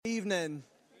evening.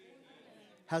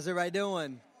 How's everybody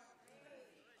doing?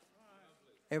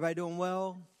 Everybody doing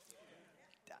well?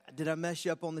 Did I mess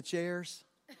you up on the chairs?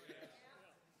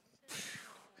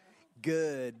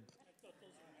 Good.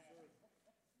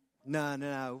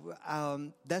 No.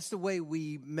 That's the way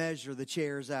we measure the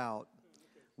chairs out.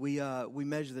 We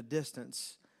measure the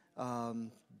distance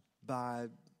by,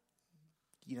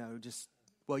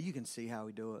 you can see how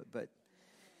we do it, but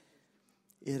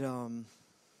it I'm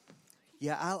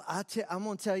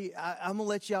gonna tell you. I'm gonna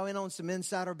let y'all in on some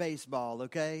insider baseball,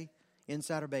 okay?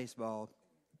 Insider baseball.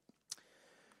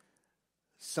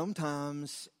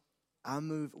 Sometimes I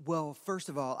move. Well, first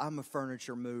of all, I'm a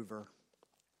furniture mover.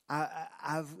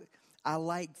 I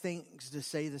like things to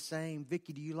stay the same.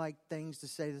 Vicky, do you like things to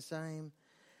stay the same?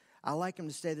 I like them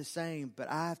to stay the same,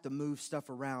 but I have to move stuff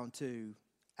around too.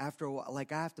 After a while, I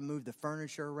have to move the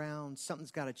furniture around.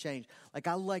 Something's got to change.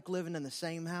 I like living in the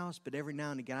same house, but every now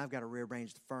and again, I've got to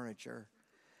rearrange the furniture.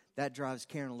 That drives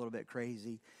Karen a little bit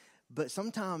crazy. But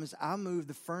sometimes I move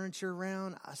the furniture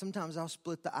around. Sometimes I'll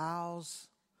split the aisles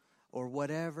or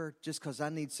whatever just because I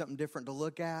need something different to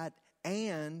look at.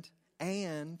 And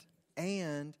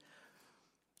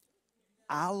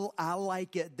I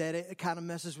like it that it kind of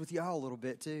messes with y'all a little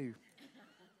bit too.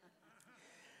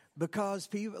 Because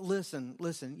people, listen,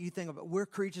 you think about, we're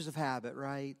creatures of habit,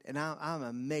 right? And I'm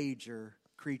a major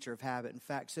creature of habit. In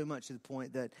fact, so much to the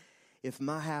point that if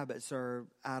my habits are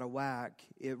out of whack,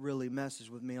 it really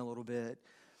messes with me a little bit.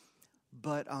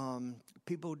 But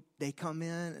people, they come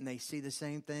in and they see the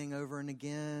same thing over and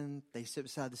again. They sit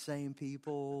beside the same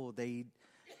people. They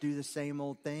do the same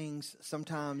old things.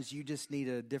 Sometimes you just need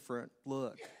a different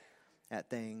look at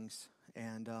things.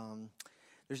 And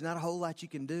there's not a whole lot you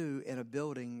can do in a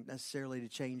building necessarily to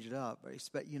change it up, a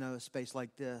space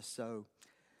like this. So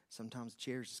sometimes the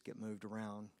chairs just get moved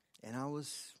around. And I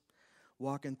was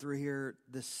walking through here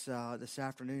this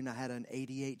afternoon. I had an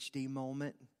ADHD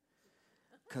moment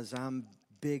because I'm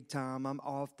big time. I'm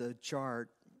off the chart,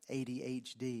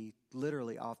 ADHD,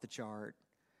 literally off the chart.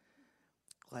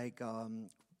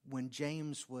 When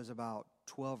James was about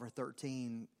 12 or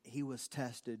 13, he was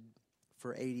tested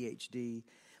for ADHD.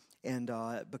 And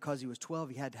because he was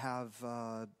 12, he had to have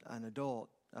an adult,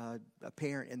 a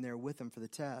parent in there with him for the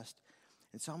test.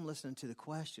 And so I'm listening to the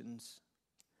questions.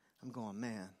 I'm going,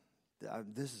 man,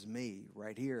 this is me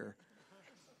right here.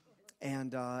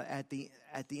 And at the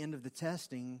end of the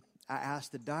testing, I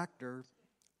asked the doctor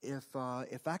if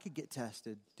I could get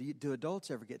tested. Do adults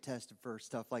ever get tested for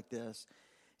stuff like this?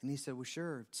 And he said, well,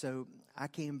 sure. So I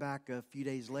came back a few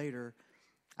days later.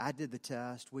 I did the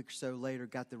test. A week or so later,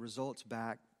 got the results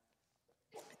back.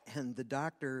 And the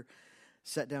doctor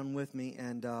sat down with me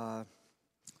and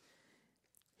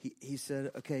he said,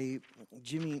 okay,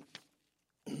 Jimmy,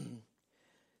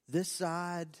 this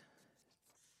side,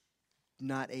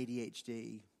 not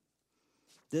ADHD.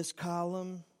 This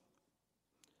column,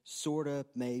 sort of,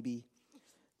 maybe.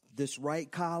 This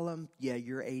right column, yeah,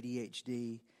 you're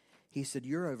ADHD. He said,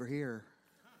 you're over here.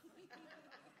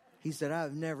 He said,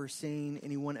 I've never seen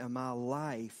anyone in my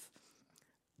life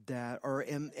or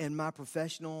in my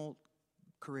professional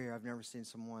career, I've never seen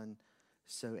someone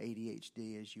so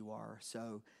ADHD as you are.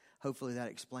 So hopefully that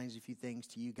explains a few things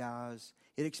to you guys.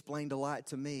 It explained a lot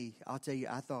to me. I'll tell you,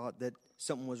 I thought that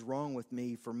something was wrong with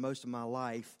me for most of my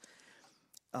life.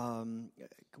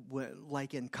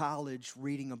 Like in college,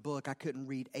 reading a book, I couldn't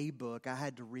read a book. I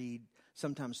had to read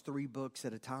sometimes 3 books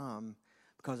at a time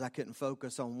because I couldn't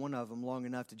focus on one of them long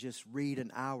enough to just read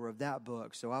an hour of that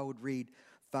book. So I would read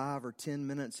 5 or 10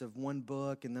 minutes of one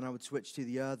book, and then I would switch to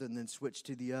the other, and then switch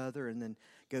to the other, and then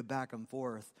go back and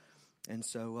forth. And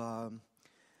so,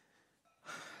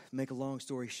 make a long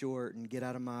story short and get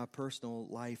out of my personal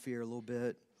life here a little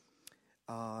bit,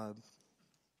 I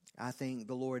thank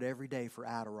the Lord every day for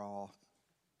Adderall.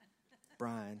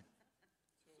 Brian.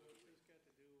 So what's this got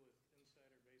to do with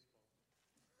insider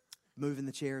baseball? Moving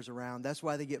the chairs around. That's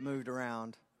why they get moved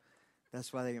around.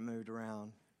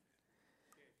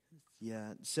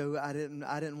 Yeah, so I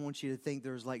didn't want you to think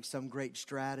there was some great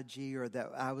strategy or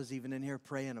that I was even in here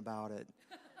praying about it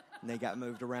and they got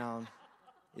moved around.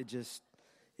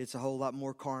 It's a whole lot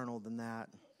more carnal than that.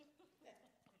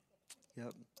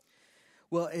 Yep.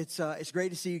 Well, it's great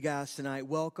to see you guys tonight.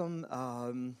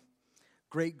 Welcome.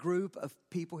 Great group of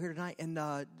people here tonight. And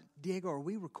Diego, are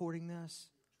we recording this?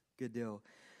 Good deal.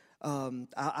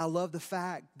 I love the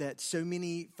fact that so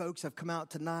many folks have come out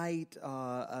tonight,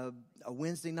 a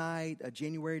Wednesday night, a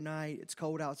January night. It's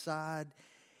cold outside,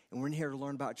 and we're in here to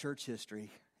learn about church history,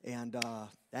 and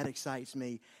that excites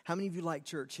me. How many of you like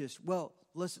church history? Well,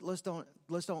 let's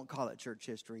don't call it church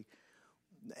history.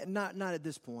 Not at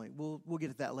this point. We'll get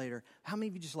to that later. How many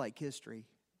of you just like history?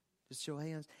 Just show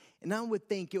hands. And I would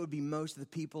think it would be most of the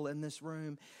people in this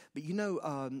room. But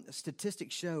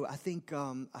statistics show, I think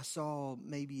I saw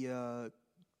maybe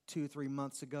 2 or 3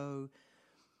 months ago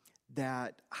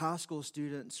that high school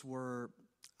students were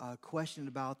questioned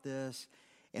about this,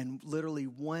 and literally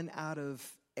 1 out of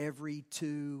every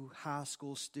 2 high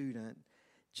school student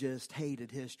just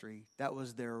hated history. That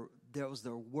was their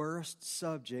worst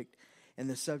subject and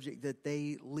the subject that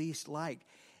they least liked.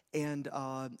 And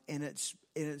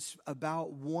it's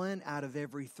about 1 out of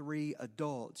every 3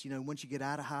 adults. Once you get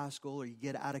out of high school or you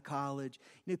get out of college,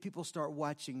 people start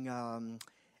watching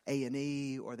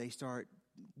A&E, or they start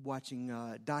watching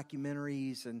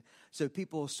documentaries, and so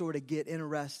people sort of get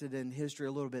interested in history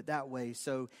a little bit that way.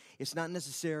 So it's not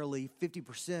necessarily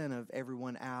 50% of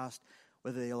everyone asked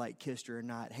whether they like history or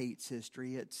not hates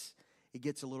history. It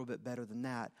gets a little bit better than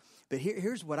that. But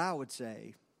here's what I would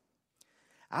say.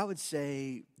 I would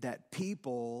say that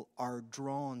people are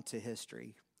drawn to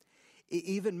history.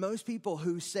 Even most people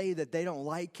who say that they don't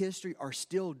like history are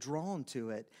still drawn to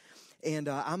it. And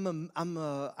I'm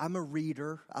a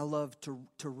reader. I love to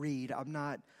read. I'm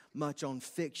not much on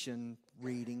fiction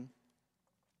reading,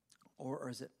 or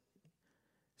is it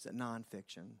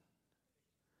nonfiction?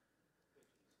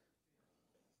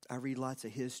 I read lots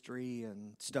of history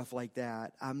and stuff like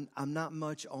that. I'm not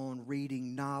much on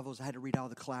reading novels. I had to read all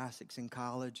the classics in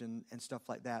college and stuff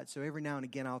like that. So every now and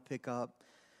again I'll pick up,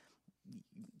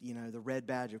 the Red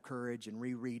Badge of Courage and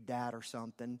reread that or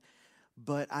something.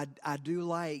 But I do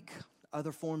like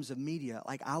other forms of media.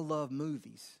 Like, I love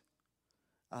movies.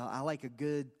 I like a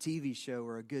good TV show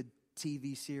or a good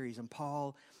TV series. And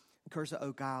Paul, Curse of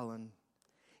Oak Island,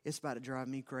 it's about to drive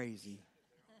me crazy.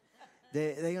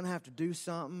 They're going to have to do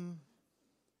something.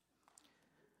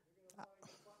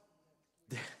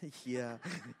 Yeah.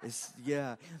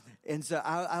 And so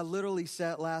I literally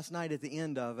sat last night at the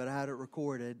end of it. I had it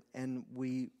recorded, and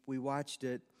we watched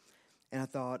it. And I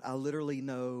thought, I literally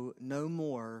know no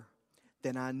more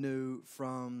than I knew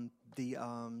from the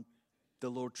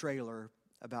little trailer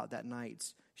about that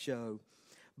night's show.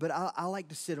 But I like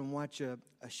to sit and watch a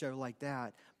show like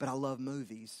that. But I love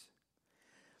movies.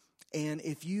 And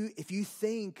if you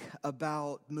think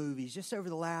about movies just over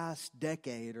the last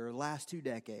decade or last 2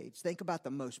 decades, think about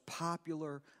the most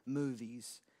popular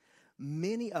movies.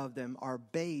 Many of them are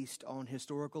based on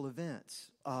historical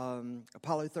events.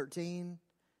 Apollo 13,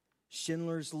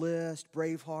 Schindler's List,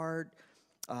 Braveheart,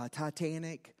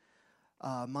 Titanic,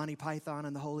 Monty Python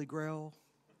and the Holy Grail.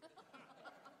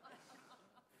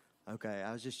 Okay,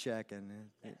 I was just checking.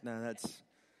 No,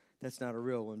 that's not a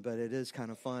real one, but it is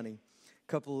kind of funny.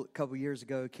 Couple years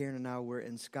ago, Karen and I were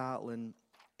in Scotland,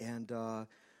 and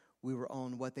we were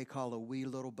on what they call a wee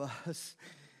little bus,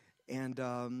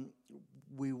 and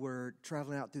we were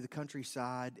traveling out through the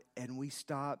countryside, and we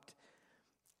stopped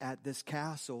at this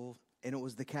castle, and it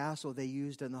was the castle they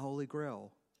used in the Holy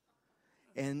Grail.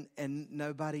 And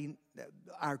nobody,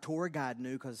 our tour guide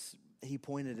knew because he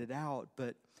pointed it out,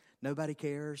 but nobody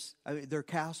cares. I mean, there are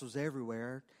castles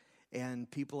everywhere, and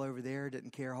people over there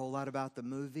didn't care a whole lot about the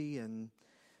movie, and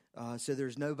so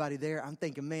there's nobody there. I'm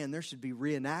thinking, man, there should be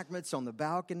reenactments on the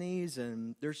balconies,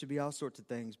 and there should be all sorts of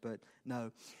things, but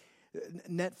no.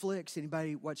 Netflix,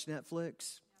 anybody watch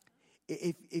Netflix?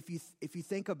 If you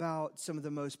think about some of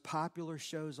the most popular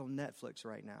shows on Netflix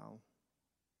right now,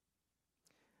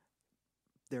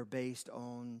 they're based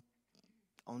on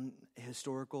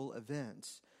historical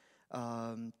events.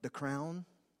 The Crown,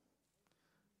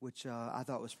 which I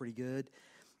thought was pretty good.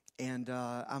 And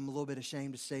I'm a little bit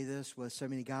ashamed to say this with so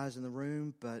many guys in the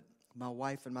room, but my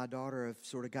wife and my daughter have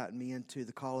sort of gotten me into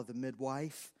The Call of the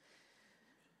Midwife.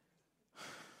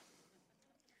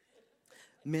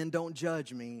 Men, don't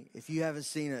judge me. If you haven't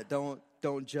seen it,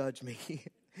 don't judge me.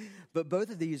 But both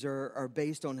of these are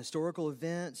based on historical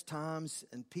events, times,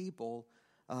 and people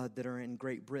that are in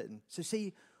Great Britain. So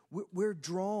see, we're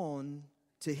drawn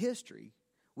to history.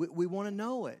 We want to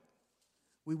know it.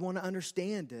 We want to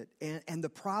understand it. And the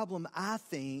problem, I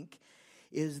think,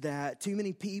 is that too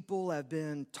many people have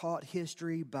been taught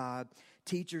history by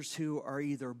teachers who are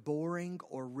either boring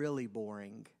or really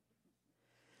boring.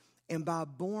 And by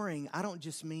boring, I don't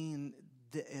just mean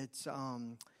that it's,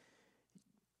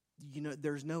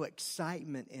 there's no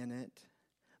excitement in it.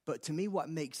 But to me, what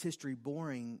makes history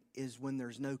boring is when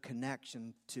there's no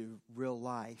connection to real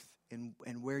life and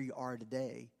where you are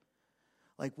today.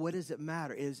 Like, what does it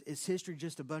matter? Is history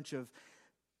just a bunch of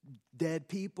dead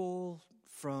people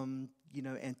from,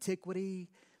 antiquity?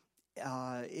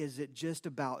 Is it just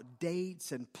about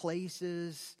dates and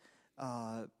places,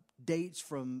 dates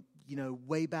from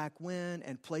way back when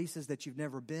and places that you've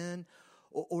never been?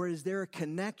 Or is there a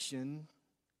connection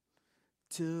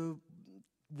to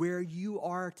where you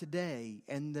are today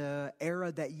and the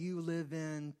era that you live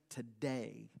in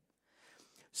today?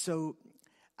 So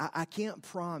I can't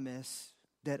promise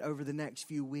that over the next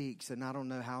few weeks, and I don't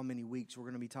know how many weeks we're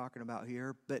going to be talking about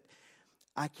here, but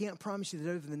I can't promise you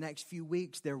that over the next few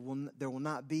weeks there will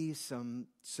not be some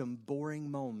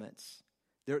boring moments.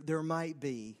 There might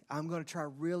be. I'm going to try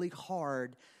really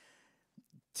hard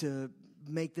to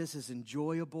make this as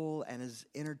enjoyable and as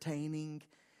entertaining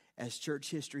as church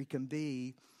history can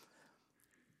be.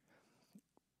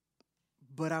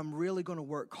 But I'm really going to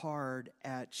work hard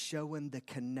at showing the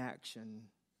connection,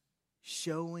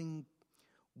 showing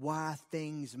why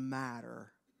things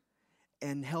matter,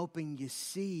 and helping you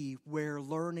see where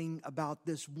learning about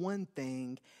this one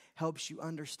thing helps you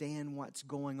understand what's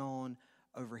going on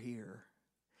over here.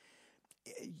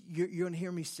 You're going to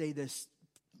hear me say this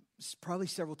probably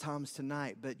several times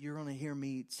tonight, but you're going to hear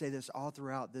me say this all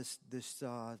throughout this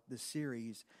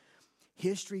series.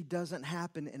 History doesn't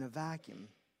happen in a vacuum.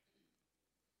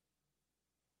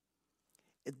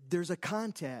 There's a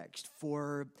context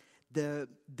for the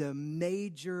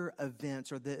major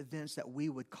events, or the events that we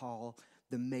would call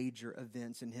the major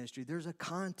events in history. There's a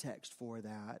context for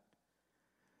that.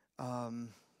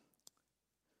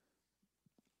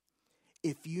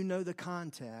 If you know the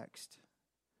context,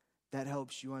 that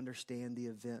helps you understand the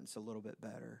events a little bit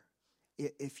better.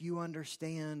 If you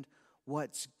understand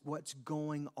what's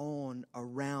going on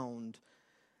around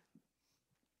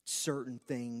certain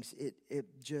things, it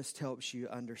just helps you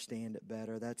understand it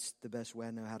better. That's the best way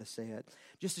I know how to say it.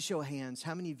 Just a show of hands,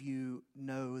 how many of you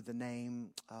know the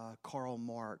name Karl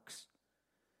Marx?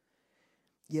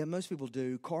 Yeah, most people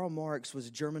do. Karl Marx was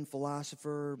a German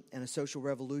philosopher and a social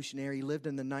revolutionary. He lived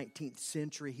in the 19th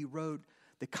century. He wrote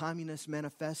the Communist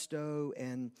Manifesto,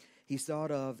 and he's thought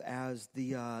of as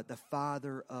the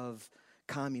father of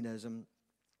communism.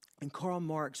 And Karl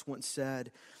Marx once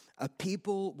said, "A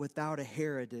people without a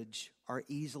heritage are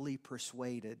easily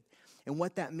persuaded." And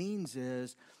what that means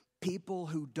is people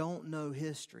who don't know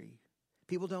history,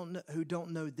 people who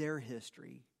don't know their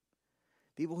history,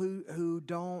 people who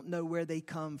don't know where they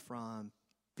come from,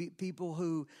 people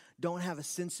who don't have a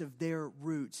sense of their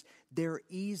roots, they're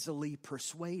easily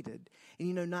persuaded.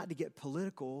 And not to get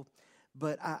political,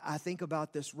 but I think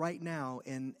about this right now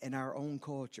in our own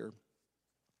culture.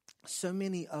 So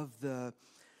many of the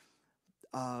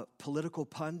political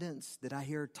pundits that I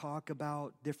hear talk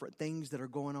about different things that are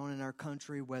going on in our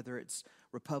country, whether it's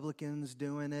Republicans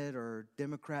doing it or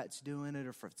Democrats doing it,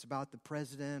 or if it's about the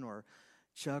president or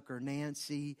Chuck or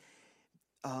Nancy,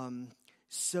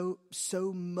 so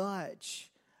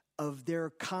much of their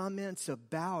comments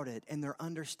about it and their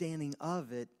understanding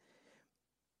of it,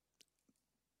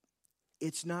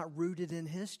 it's not rooted in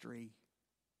history.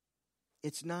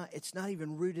 It's not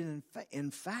even rooted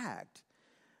in fact.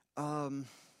 I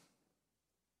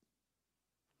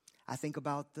think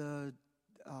about the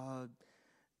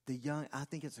young, I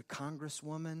think it's a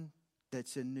congresswoman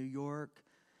that's in New York,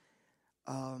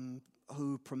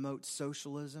 who promotes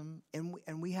socialism,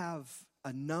 and we have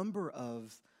a number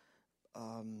of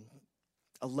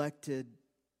elected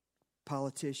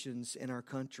politicians in our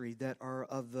country that are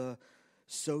of the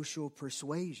social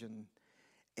persuasion.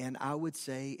 And I would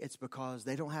say it's because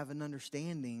they don't have an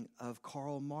understanding of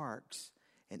Karl Marx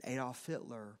and Adolf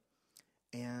Hitler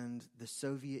and the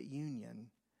Soviet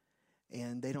Union.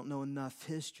 And they don't know enough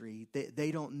history.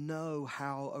 They don't know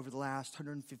how over the last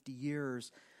 150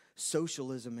 years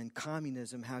socialism and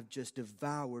communism have just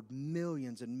devoured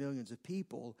millions and millions of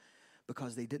people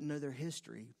because they didn't know their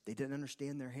history. They didn't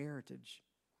understand their heritage.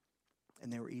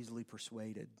 And they were easily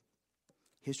persuaded.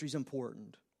 History's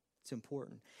important. It's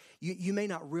important. You may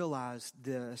not realize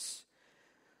this,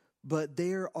 but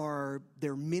there are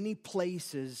many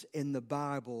places in the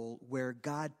Bible where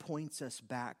God points us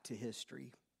back to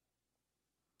history.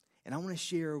 And I want to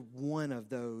share one of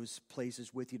those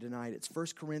places with you tonight. It's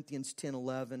 1 Corinthians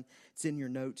 10:11. It's in your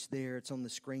notes there. It's on the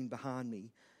screen behind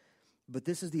me. But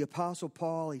this is the Apostle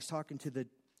Paul. He's talking to the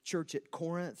church at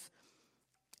Corinth.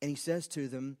 And he says to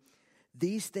them,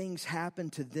 these things happen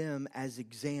to them as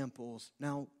examples.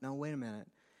 Now wait a minute.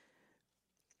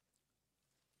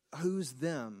 Who's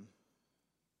them?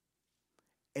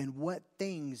 And what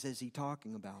things is he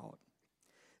talking about?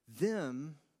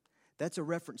 Them, that's a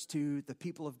reference to the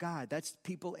people of God. That's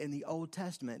people in the Old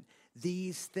Testament.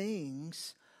 These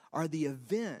things are the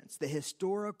events, the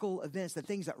historical events, the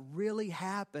things that really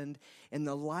happened in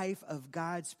the life of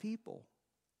God's people.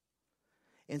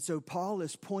 And so Paul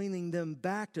is pointing them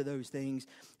back to those things.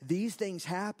 These things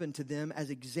happened to them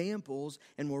as examples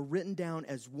and were written down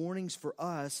as warnings for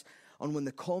us on when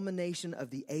the culmination of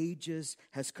the ages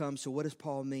has come. So what does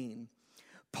Paul mean?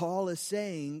 Paul is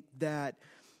saying that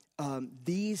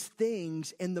these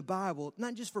things in the Bible,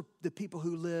 not just for the people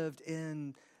who lived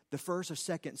in the 1st or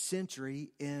 2nd century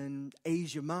in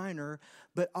Asia Minor,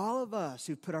 but all of us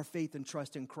who put our faith and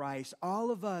trust in Christ,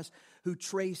 all of us who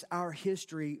trace our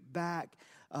history back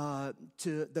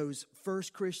to those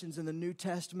first Christians in the New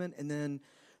Testament and then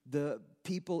the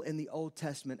people in the Old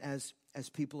Testament as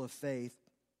people of faith.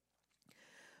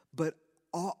 But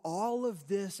all of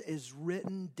this is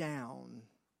written down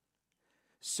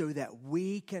so that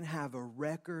we can have a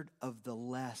record of the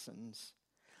lessons.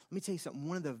 Let me tell you something.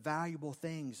 One of the valuable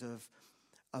things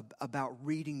about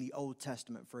reading the Old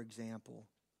Testament, for example,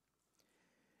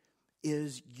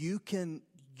 is you can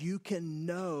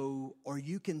know or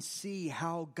you can see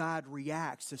how God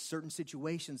reacts to certain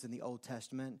situations in the Old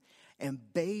Testament, and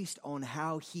based on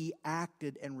how He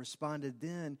acted and responded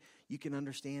then, you can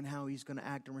understand how He's going to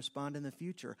act and respond in the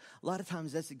future. A lot of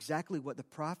times that's exactly what the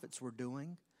prophets were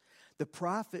doing. The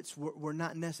prophets were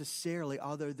not necessarily,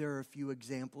 although there are a few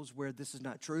examples where this is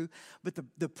not true, but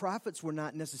the prophets were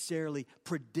not necessarily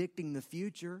predicting the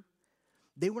future.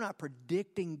 They were not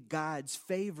predicting God's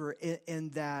favor in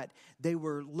that they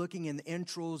were looking in the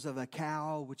entrails of a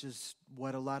cow, which is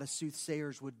what a lot of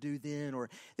soothsayers would do then,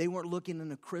 or they weren't looking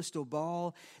in a crystal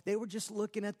ball. They were just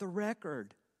looking at the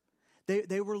record.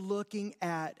 They were looking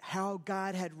at how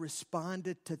God had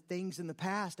responded to things in the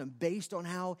past. And based on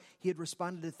how He had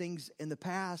responded to things in the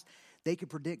past, they could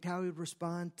predict how He would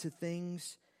respond to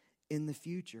things in the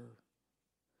future.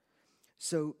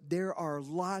 So there are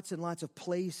lots and lots of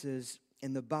places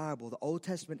in the Bible, the Old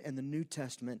Testament and the New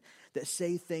Testament, that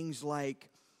say things like,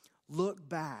 look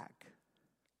back,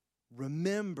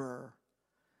 remember,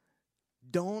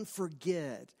 don't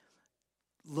forget.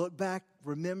 Look back,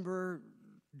 remember,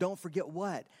 don't forget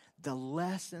what? The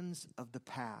lessons of the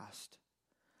past.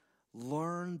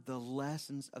 Learn the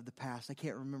lessons of the past. I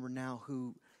can't remember now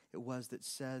who it was that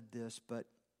said this, but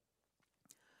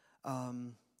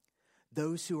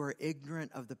those who are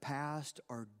ignorant of the past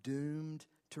are doomed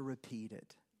to repeat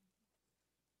it.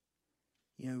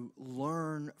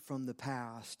 Learn from the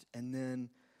past and then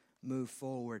move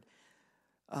forward.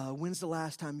 When's the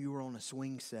last time you were on a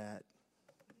swing set?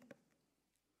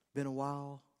 Been a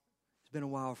while? Been a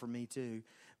while for me too,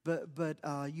 but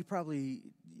you probably,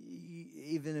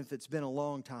 even if it's been a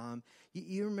long time,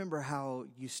 you remember how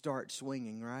you start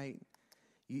swinging, right?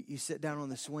 You sit down on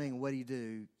the swing. What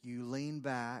do? You lean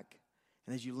back,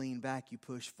 and as you lean back, you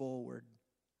push forward.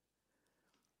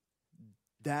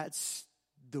 That's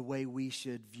the way we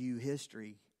should view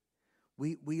history.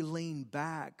 We lean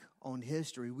back on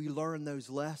history. We learn those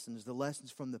lessons, the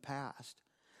lessons from the past,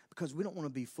 because we don't want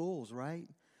to be fools, right?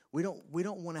 We don't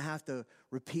want to have to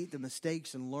repeat the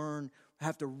mistakes and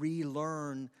have to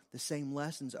relearn the same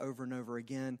lessons over and over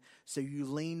again. So you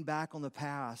lean back on the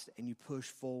past and you push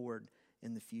forward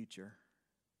in the future.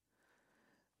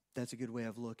 That's a good way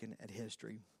of looking at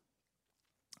history.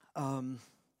 I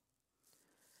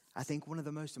think one of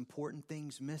the most important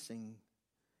things missing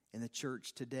in the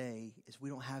church today is we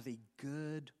don't have a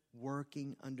good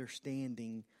working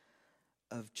understanding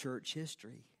of church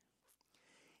history.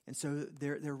 And so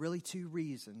there are really two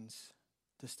reasons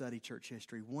to study church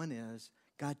history. One is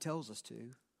God tells us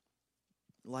to.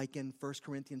 Like in 1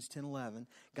 Corinthians 10:11,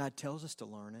 God tells us to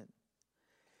learn it.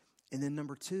 And then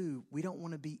number two, we don't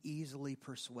want to be easily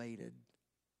persuaded.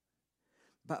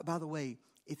 By the way,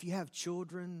 if you have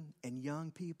children and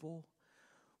young people,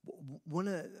 one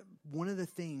of the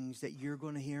things that you're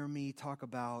going to hear me talk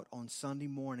about on Sunday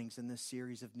mornings in this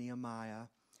series of Nehemiah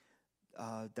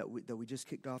that we just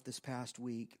kicked off this past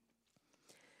week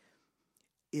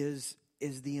is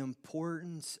the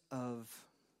importance of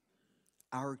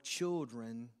our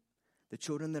children, the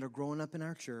children that are growing up in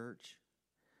our church,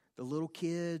 the little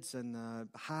kids and the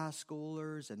high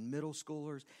schoolers and middle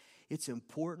schoolers. It's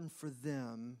important for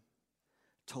them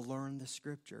to learn the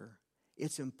Scripture.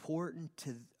 It's important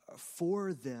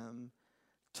for them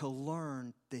to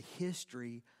learn the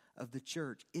history of the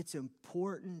church. It's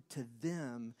important to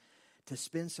them to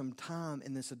spend some time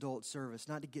in this adult service.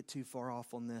 Not to get too far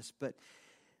off on this, but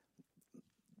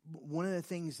one of the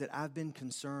things that I've been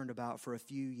concerned about for a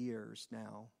few years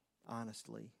now,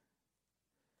 honestly,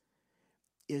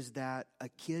 is that a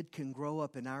kid can grow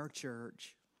up in our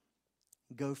church,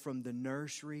 go from the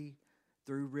nursery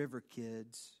through River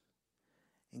Kids,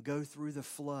 and go through the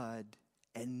flood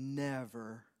and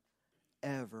never,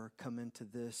 ever come into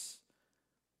this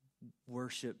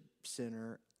worship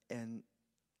center and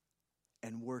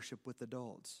and worship with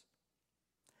adults.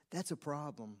 That's a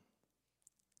problem.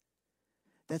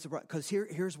 That's a problem. Because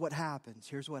here's what happens.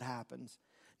 Here's what happens.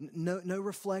 No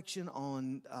reflection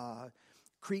on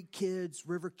Creek kids,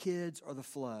 River kids, or the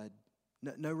flood.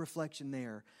 No reflection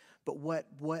there. But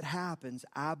what happens,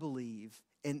 I believe,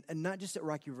 and not just at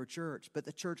Rocky River Church, but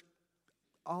the church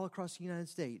all across the United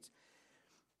States,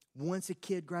 once a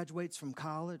kid graduates from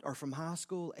college or from high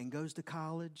school and goes to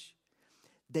college,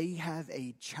 they have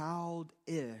a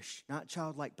childish, not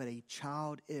childlike, but a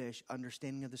childish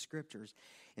understanding of the Scriptures.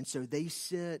 And so they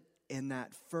sit in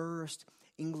that first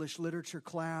English literature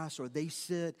class, or they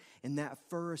sit in that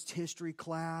first history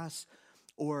class,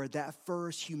 or that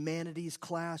first humanities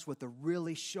class with a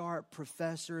really sharp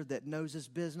professor that knows his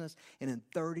business, and in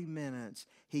 30 minutes,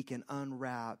 he can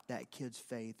unwrap that kid's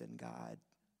faith in God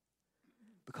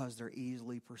because they're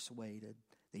easily persuaded.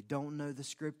 They don't know the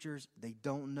Scriptures. They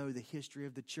don't know the history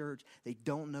of the church. They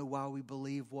don't know why we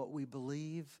believe what we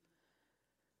believe.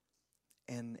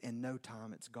 And in no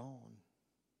time, it's gone.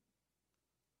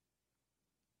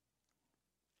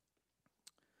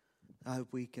 I hope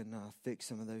we can fix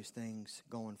some of those things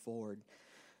going forward.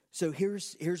 So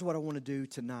here's what I want to do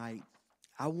tonight.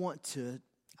 I want to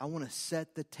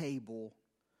set the table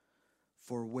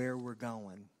for where we're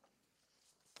going.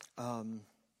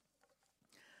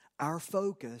 Our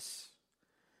focus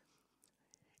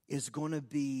is going to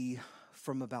be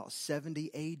from about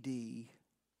 70 A.D.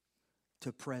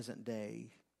 to present day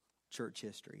church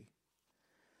history.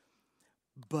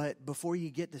 But before you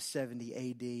get to 70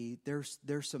 A.D., there's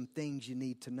some things you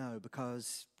need to know,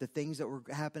 because the things that were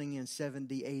happening in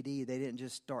 70 A.D., they didn't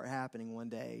just start happening one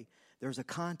day. There's a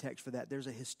context for that. There's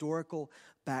a historical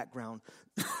background.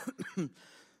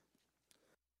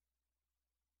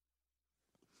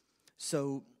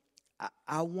 So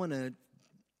I want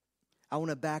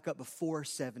to back up before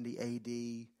 70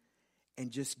 A.D.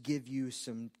 and just give you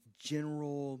some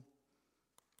general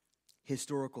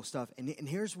historical stuff. And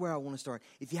here's where I want to start.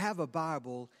 If you have a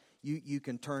Bible, you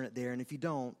can turn it there. And if you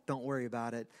don't worry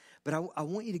about it. But I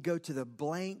want you to go to the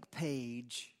blank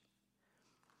page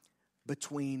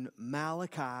between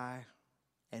Malachi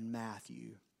and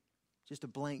Matthew. Just a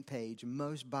blank page.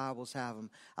 Most Bibles have them.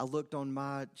 I looked on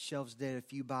my shelves today at a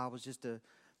few Bibles just to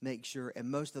make sure. And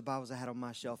most of the Bibles I had on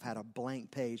my shelf had a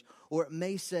blank page. Or it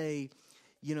may say,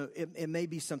 it may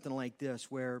be something like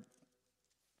this, where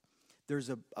there's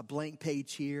a blank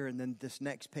page here, and then this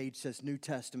next page says New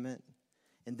Testament,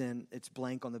 and then it's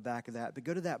blank on the back of that. But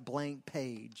go to that blank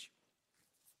page.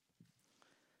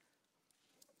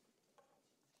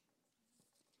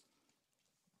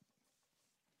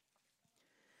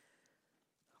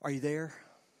 Are you there?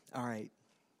 All right.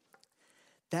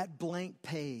 That blank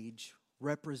page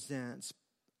represents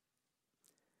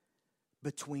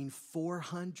between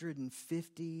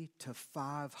 450 to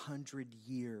 500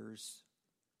 years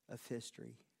of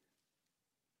history.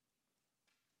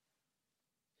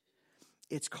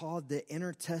 It's called the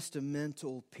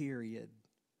intertestamental period,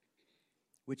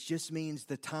 which just means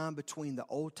the time between the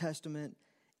Old Testament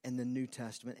and the New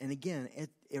Testament. And again,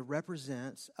 it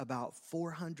represents about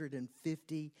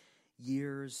 450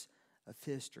 years of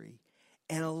history.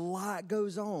 And a lot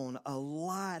goes on. A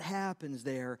lot happens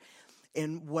there.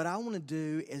 And what I want to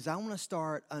do is I want to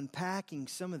start unpacking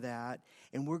some of that.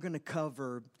 And we're going to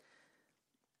cover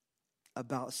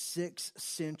about 6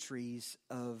 centuries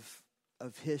of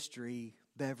history,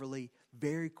 Beverly,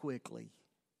 very quickly.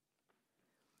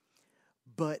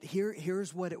 But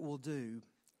here's what it will do.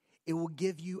 It will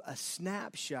give you a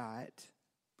snapshot,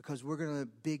 because we're going to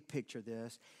big picture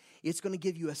this. It's going to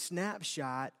give you a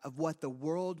snapshot of what the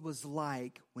world was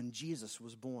like when Jesus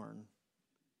was born.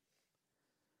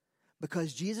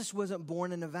 Because Jesus wasn't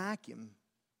born in a vacuum.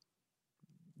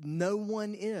 No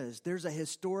one is. There's a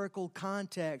historical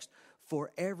context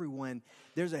for everyone.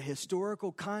 There's a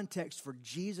historical context for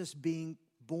Jesus being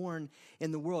born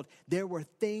in the world. There were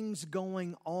things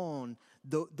going on.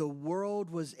 The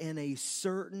world was in a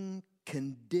certain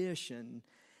condition.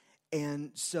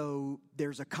 And so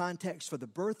there's a context for the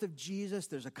birth of Jesus.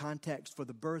 There's a context for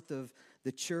the birth of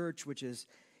the church, which is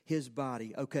his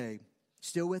body. Okay,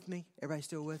 still with me? Everybody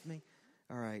still with me?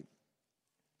 All right.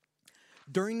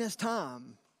 During this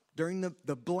time, during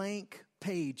the blank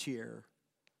page here,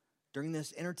 during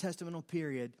this intertestamental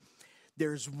period,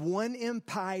 there's one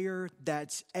empire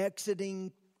that's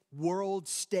exiting world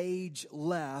stage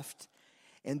left,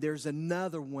 and there's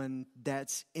another one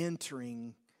that's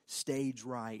entering stage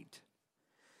right.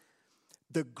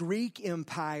 The Greek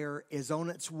Empire is on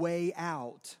its way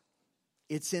out.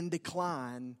 It's in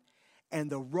decline. And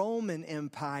the Roman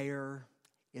Empire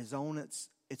is on its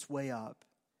way up.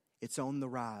 It's on the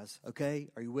rise. Okay?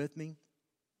 Are you with me?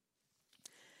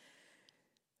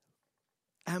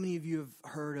 How many of you have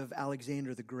heard of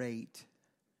Alexander the Great?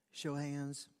 Show of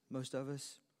hands, most of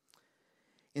us.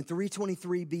 In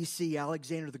 323 BC,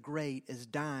 Alexander the Great is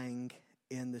dying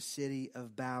in the city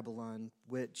of Babylon,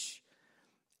 which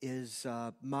is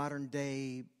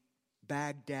modern-day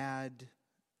Baghdad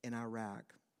in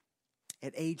Iraq.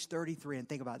 At age 33, and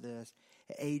think about this,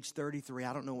 at age 33,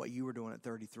 I don't know what you were doing at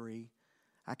 33.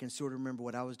 I can sort of remember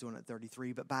what I was doing at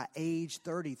 33, but by age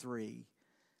 33,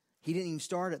 he didn't even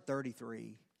start at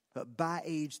 33, but by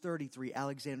age 33,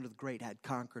 Alexander the Great had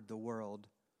conquered the world.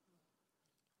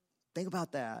 Think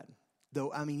about that.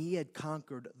 He had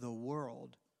conquered the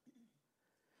world.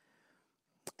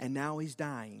 And now he's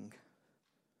dying.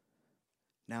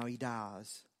 Now he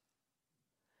dies.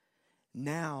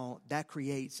 Now that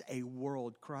creates a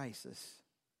world crisis.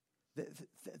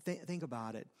 Think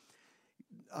about it.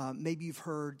 Maybe you've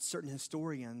heard certain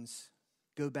historians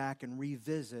go back and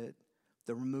revisit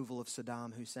the removal of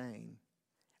Saddam Hussein,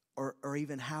 or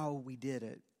even how we did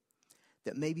it.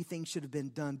 That maybe things should have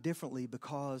been done differently,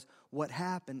 because what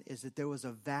happened is that there was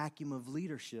a vacuum of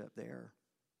leadership there.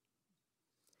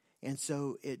 And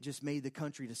so it just made the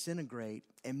country disintegrate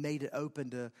and made it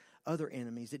open to other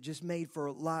enemies. It just made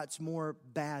for lots more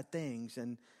bad things.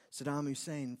 And Saddam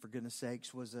Hussein, for goodness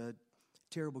sakes, was a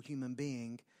terrible human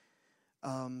being.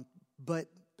 But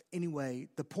anyway,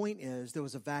 the point is there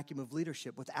was a vacuum of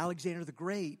leadership. With Alexander the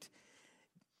Great,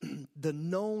 the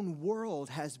known world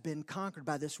has been conquered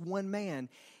by this one man.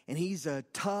 And he's a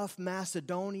tough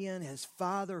Macedonian. His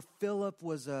father, Philip,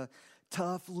 was a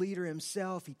tough leader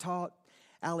himself. He taught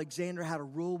Alexander how to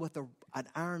rule with an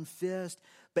iron fist.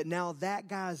 But now that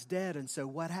guy's dead, and so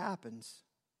what happens?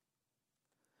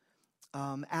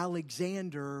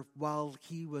 Alexander, while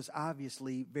he was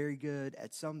obviously very good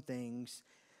at some things,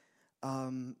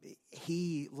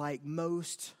 he, like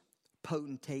most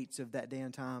potentates of that day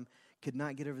and time, could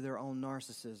not get over their own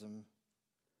narcissism.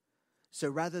 So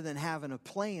rather than having a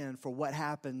plan for what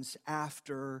happens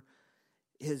after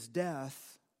his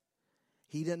death,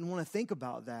 he didn't want to think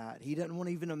about that. He didn't want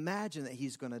to even imagine that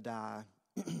he's going to die.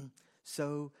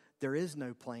 So there is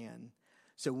no plan.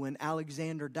 So when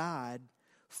Alexander died,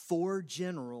 4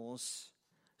 generals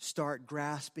start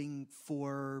grasping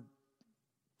for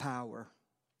power.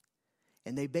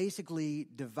 And they basically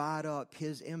divide up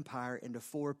his empire into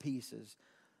 4 pieces.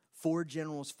 4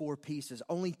 generals, 4 pieces.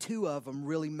 Only 2 of them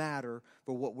really matter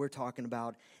for what we're talking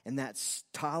about. And that's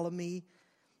Ptolemy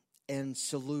and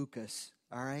Seleucus.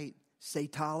 All right? Say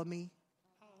Ptolemy.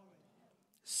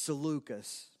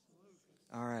 Seleucus.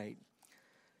 All right.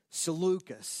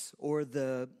 Seleucus, or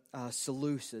the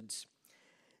Seleucids.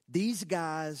 These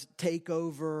guys take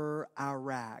over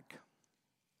Iraq.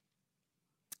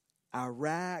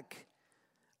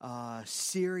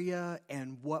 Syria,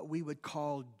 and what we would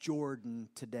call Jordan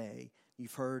today.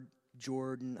 You've heard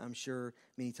Jordan, I'm sure,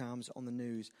 many times on the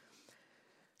news.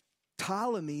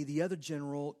 Ptolemy, the other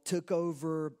general, took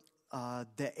over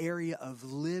the area of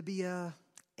Libya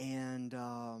and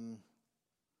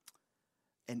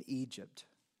Egypt.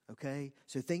 Okay,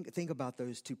 so think about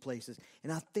those 2 places,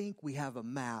 and I think we have a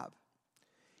map.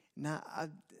 Now,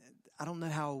 I don't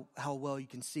know how well you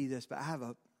can see this, but I have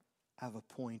a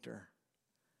pointer,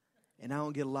 and I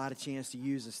don't get a lot of chance to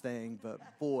use this thing, but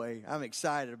boy, I'm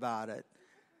excited about it.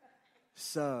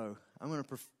 So I'm going to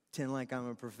pretend like I'm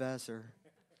a professor.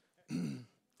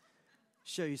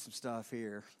 Show you some stuff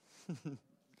here.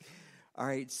 All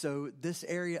right, so this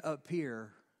area up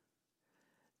here,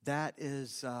 that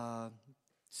is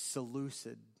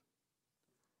Seleucid.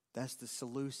 That's the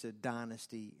Seleucid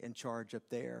dynasty in charge up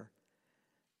there.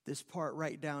 This part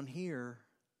right down here,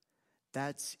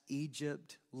 that's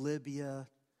Egypt, Libya.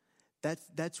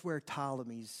 That's where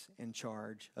Ptolemy's in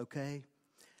charge, okay?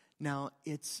 Now,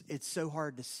 it's so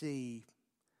hard to see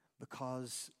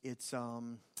because it's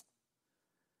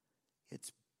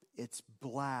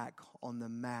black on the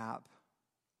map.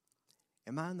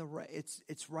 Am I in the right?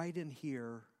 It's right in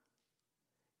here.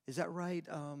 Is that right?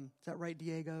 Is that right,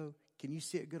 Diego? Can you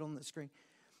see it good on the screen?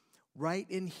 Right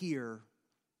in here.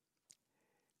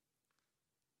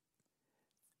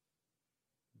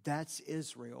 That's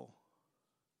Israel.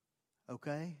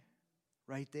 Okay?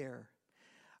 Right there.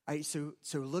 All right, so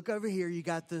look over here. You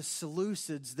got the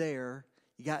Seleucids there.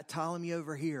 You got Ptolemy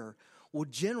over here. Well,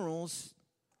 generals,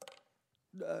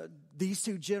 these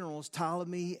 2 generals,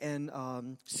 Ptolemy and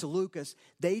Seleucus,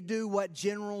 they do what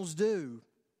generals do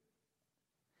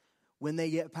when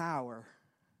they get power.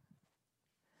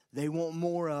 They want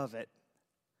more of it.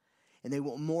 And they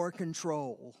want more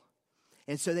control.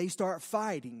 And so they start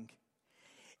fighting.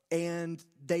 And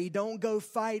they don't go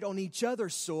fight on each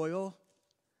other's soil.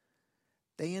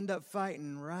 They end up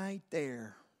fighting right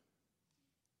there.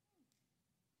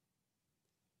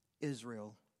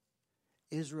 Israel.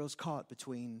 Israel's caught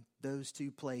between those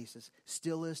two places.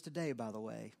 Still is today, by the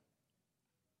way.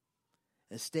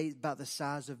 A state about the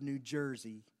size of New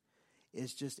Jersey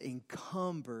is just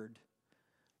encumbered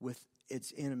with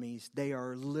its enemies. They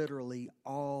are literally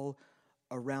all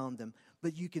around them.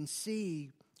 But you can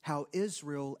see how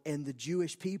Israel and the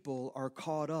Jewish people are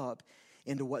caught up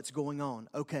into what's going on.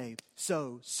 Okay,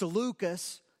 so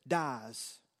Seleucus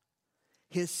dies.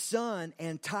 His son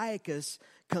Antiochus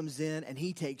comes in and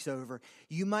he takes over.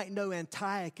 You might know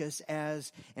Antiochus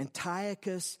as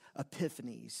Antiochus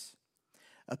Epiphanes.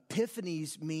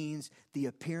 Epiphanes means the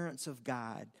appearance of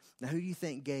God. Now, who do you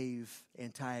think gave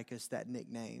Antiochus that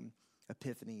nickname?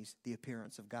 Epiphanes, the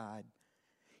appearance of God.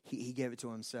 He gave it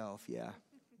to himself, yeah.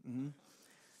 Mm-hmm.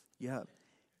 Yeah.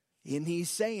 And he's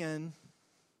saying,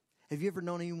 have you ever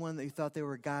known anyone that you thought they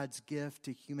were God's gift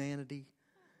to humanity?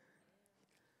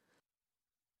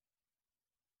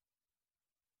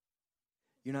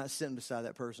 You're not sitting beside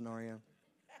that person, are you?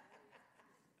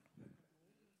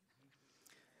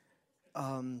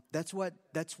 That's what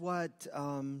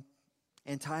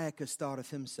Antiochus thought of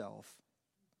himself.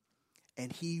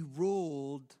 And he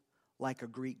ruled like a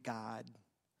Greek god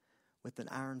with an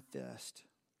iron fist.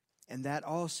 And that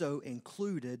also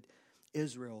included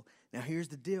Israel. Now here's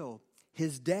the deal.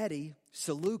 His daddy,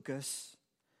 Seleucus,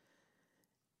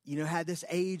 had this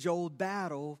age-old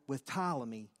battle with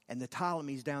Ptolemy. And the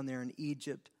Ptolemies down there in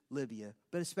Egypt, Libya,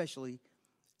 but especially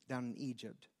down in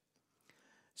Egypt.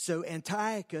 So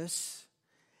Antiochus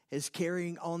is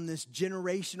carrying on this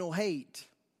generational hate.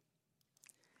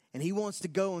 And he wants to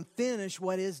go and finish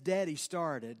what his daddy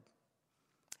started.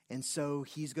 And so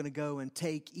he's going to go and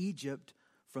take Egypt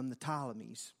from the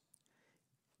Ptolemies.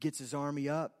 Gets his army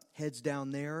up, heads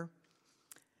down there.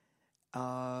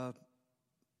 And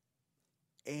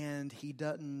he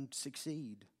doesn't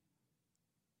succeed.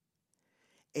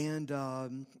 And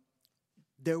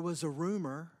there was a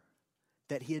rumor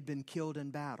that he had been killed in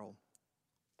battle.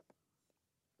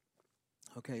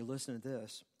 Okay, listen to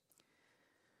this.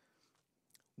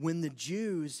 When the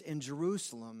Jews in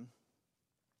Jerusalem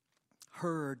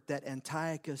heard that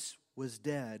Antiochus was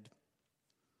dead,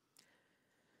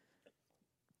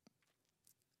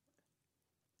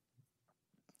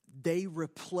 they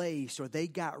replaced, or they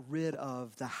got rid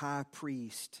of, the high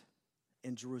priest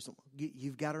in Jerusalem.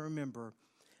 You've got to remember,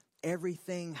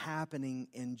 everything happening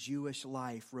in Jewish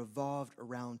life revolved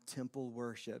around temple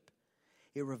worship.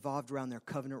 It revolved around their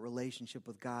covenant relationship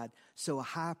with God. So a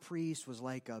high priest was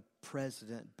like a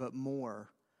president, but more.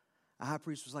 A high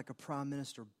priest was like a prime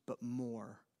minister, but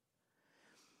more.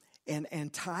 And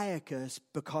Antiochus,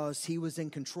 because he was in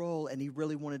control and he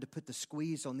really wanted to put the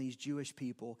squeeze on these Jewish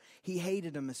people, he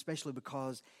hated them especially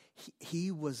because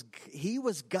he was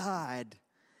God,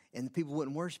 and the people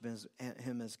wouldn't worship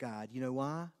him as God. You know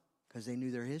why? Because they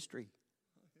knew their history.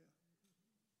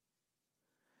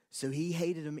 So he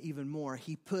hated him even more.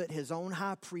 He put his own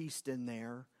high priest in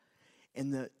there,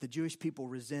 and the Jewish people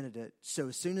resented it. So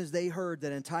as soon as they heard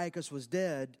that Antiochus was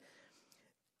dead,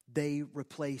 they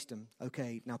replaced him.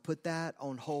 Okay, now put that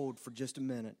on hold for just a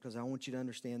minute, because I want you to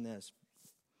understand this.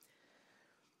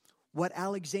 What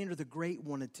Alexander the Great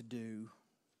wanted to do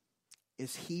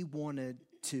is he wanted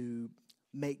to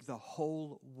make the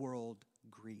whole world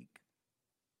Greek,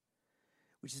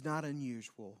 which is not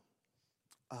unusual.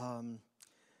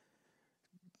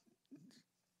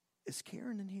 Is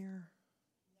Karen in here?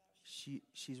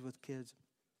 She's with kids.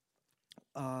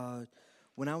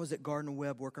 When I was at Gardner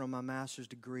Webb working on my master's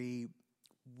degree,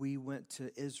 we went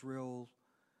to Israel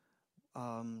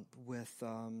with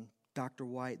Dr.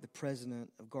 White, the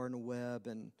president of Gardner Webb,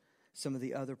 and some of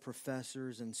the other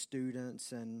professors and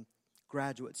students and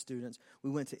graduate students. We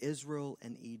went to Israel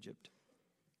and Egypt.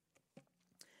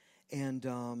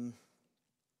 And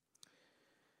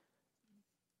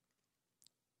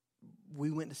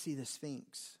we went to see the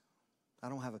Sphinx. I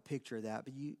don't have a picture of that,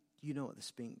 but you know what the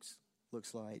Sphinx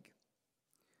looks like.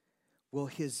 Well,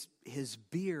 his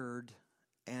beard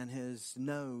and his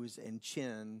nose and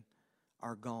chin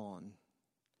are gone.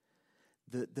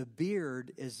 The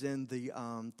beard is in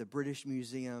the British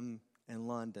Museum in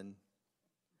London,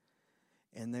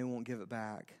 and they won't give it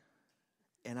back.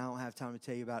 And I don't have time to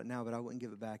tell you about it now, but I wouldn't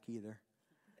give it back either.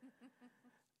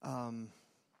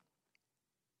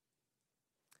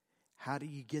 How do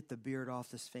you get the beard off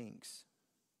the Sphinx?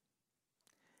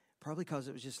 Probably because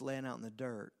it was just laying out in the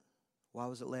dirt. Why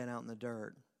was it laying out in the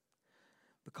dirt?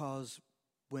 Because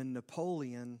when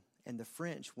Napoleon and the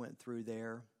French went through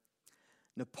there,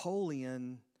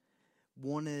 Napoleon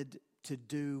wanted to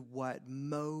do what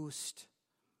most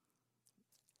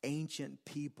ancient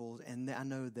peoples, and I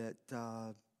know that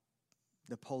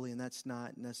Napoleon, that's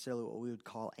not necessarily what we would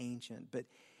call ancient, but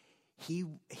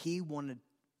he wanted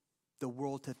the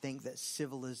world to think that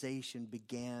civilization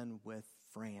began with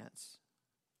France.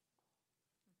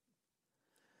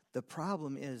 The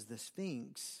problem is the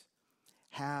Sphinx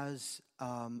has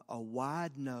a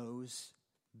wide nose,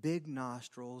 big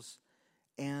nostrils,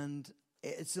 and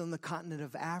it's on the continent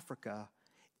of Africa.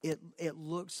 It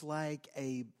looks like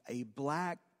a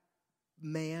black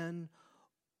man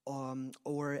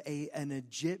or an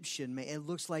Egyptian man. It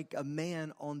looks like a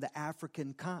man on the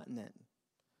African continent.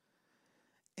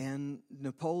 And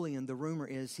Napoleon, the rumor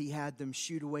is, he had them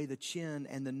shoot away the chin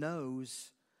and the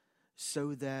nose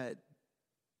so that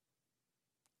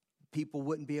people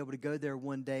wouldn't be able to go there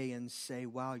one day and say,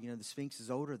 wow, the Sphinx is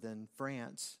older than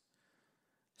France.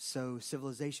 So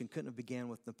civilization couldn't have began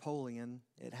with Napoleon.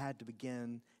 It had to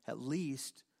begin at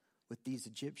least with these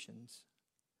Egyptians.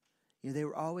 They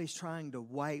were always trying to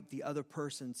wipe the other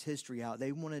person's history out.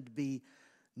 They wanted to be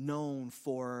known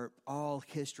for all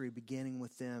history beginning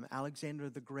with them. Alexander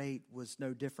the Great was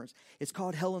no different. It's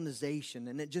called Hellenization,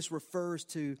 and it just refers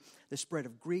to the spread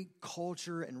of Greek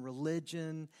culture and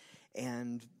religion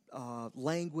and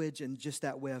language and just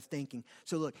that way of thinking.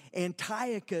 So look,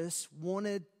 Antiochus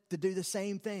wanted to do the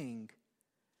same thing.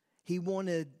 He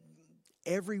wanted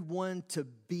everyone to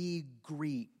be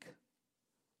Greek.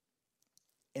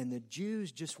 And the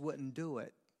Jews just wouldn't do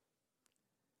it.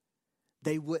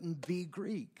 They wouldn't be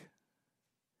Greek.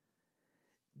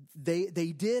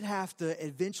 They did have to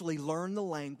eventually learn the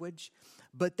language,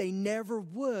 but they never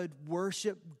would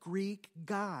worship Greek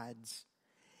gods.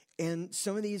 And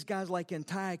some of these guys like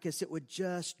Antiochus, it would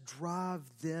just drive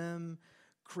them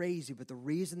crazy. But the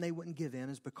reason they wouldn't give in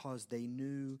is because they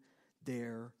knew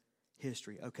their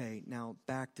history. Okay, now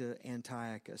back to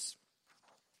Antiochus.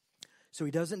 So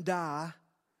he doesn't die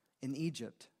in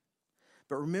Egypt.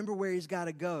 But remember where he's got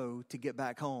to go to get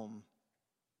back home.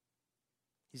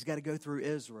 He's got to go through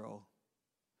Israel.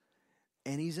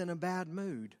 And he's in a bad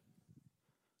mood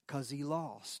because he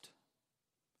lost.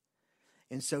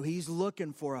 And so he's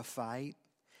looking for a fight.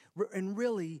 And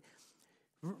really,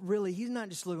 he's not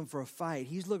just looking for a fight.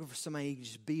 He's looking for somebody he can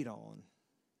just beat on.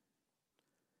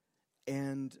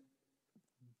 And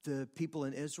the people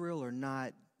in Israel are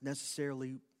not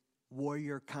necessarily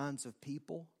warrior kinds of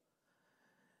people.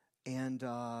 And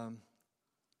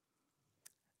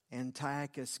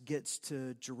Antiochus gets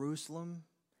to Jerusalem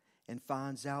and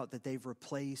finds out that they've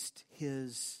replaced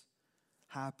his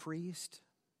high priest.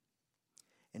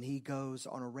 And he goes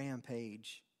on a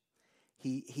rampage.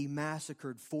 He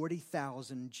massacred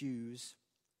 40,000 Jews,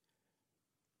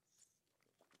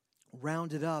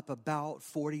 rounded up about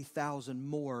 40,000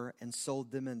 more, and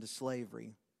sold them into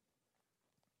slavery.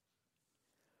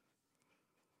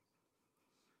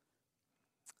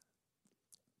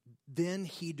 Then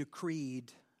he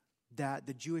decreed that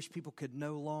the Jewish people could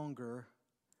no longer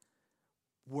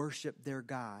worship their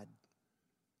God.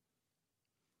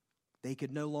 They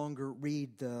could no longer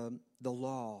read the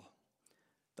law,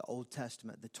 the Old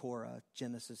Testament, the Torah,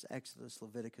 Genesis, Exodus,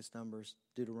 Leviticus, Numbers,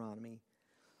 Deuteronomy.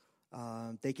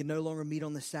 They could no longer meet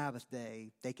on the Sabbath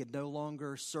day. They could no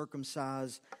longer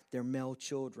circumcise their male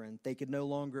children. They could no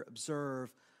longer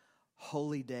observe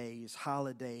holy days,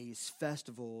 holidays,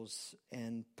 festivals,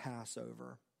 and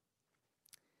Passover.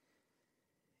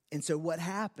 And so what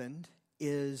happened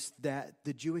is that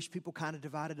the Jewish people kind of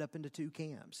divided up into two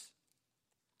camps.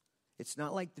 It's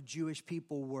not like the Jewish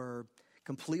people were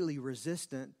completely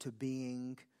resistant to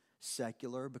being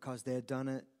secular because they had done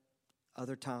it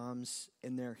other times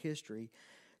in their history.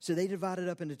 So they divided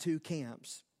up into two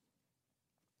camps.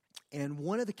 And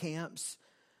one of the camps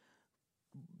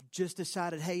just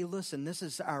decided, hey, listen, this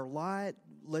is our lot.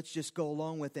 Let's just go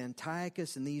along with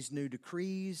Antiochus and these new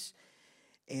decrees.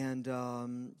 And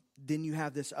then you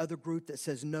have this other group that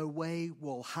says, no way,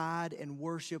 we'll hide and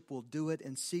worship. We'll do it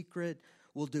in secret.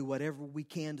 We'll do whatever we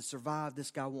can to survive.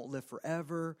 This guy won't live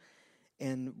forever.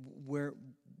 And we're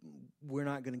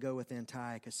not going to go with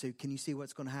Antiochus. So can you see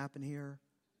what's going to happen here?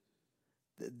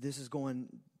 This is going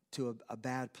to a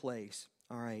bad place.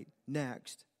 All right,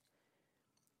 next.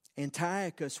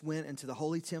 Antiochus went into the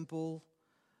holy temple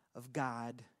of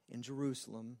God in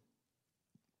Jerusalem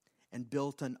and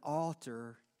built an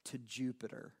altar to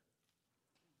Jupiter.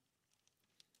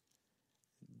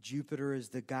 Jupiter is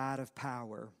the god of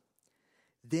power.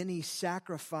 Then he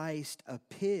sacrificed a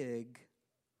pig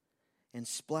and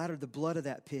splattered the blood of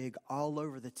that pig all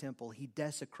over the temple. He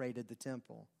desecrated the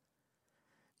temple.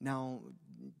 Now,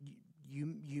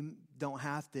 you don't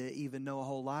have to even know a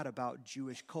whole lot about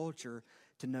Jewish culture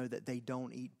to know that they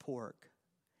don't eat pork.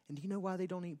 And do you know why they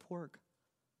don't eat pork?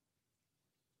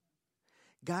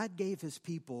 God gave his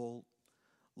people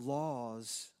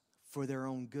laws for their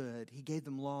own good. He gave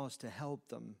them laws to help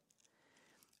them.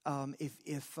 If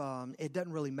it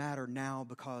doesn't really matter now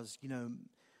because,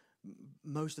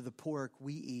 most of the pork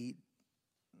we eat,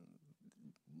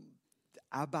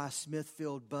 I buy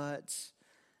Smithfield butts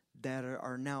that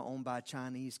are now owned by a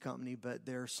Chinese company, but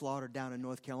they're slaughtered down in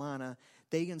North Carolina.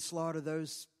 They can slaughter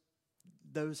those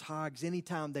hogs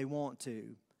anytime they want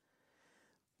to.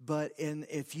 But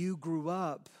if you grew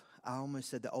up, I almost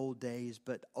said the old days,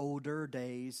 but older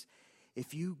days,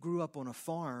 if you grew up on a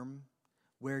farm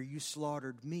where you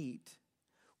slaughtered meat,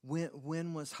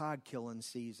 when was hog killing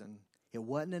season? It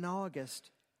wasn't in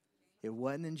August. It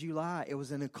wasn't in July. It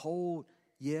was in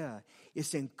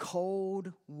it's in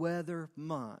cold weather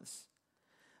months,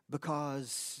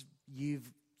 because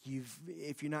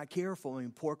if you're not careful,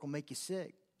 pork will make you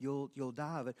sick. You'll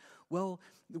die of it. Well,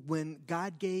 when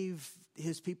God gave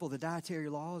his people the dietary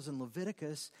laws in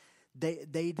Leviticus,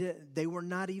 they were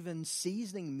not even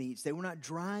seasoning meats. They were not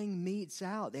drying meats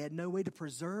out. They had no way to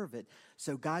preserve it.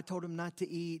 So God told them not to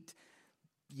eat,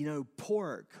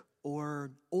 pork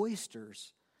or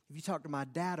oysters. If you talk to my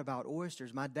dad about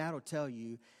oysters, my dad will tell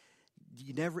you,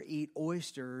 you never eat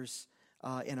oysters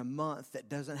in a month that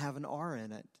doesn't have an R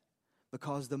in it,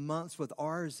 because the months with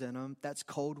R's in them, that's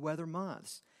cold weather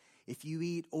months. If you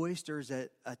eat oysters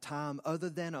at a time other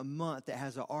than a month that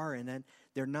has an R in it,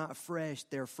 they're not fresh,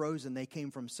 they're frozen, they came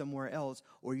from somewhere else,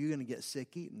 or you're going to get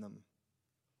sick eating them.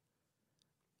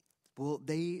 Well,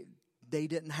 they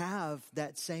didn't have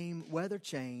that same weather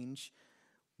change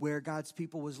where God's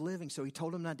people was living, so he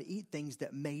told them not to eat things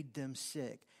that made them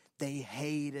sick. They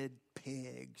hated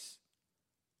pigs.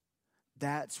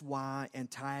 That's why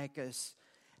Antiochus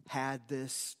had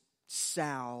this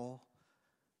sow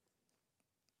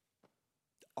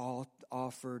all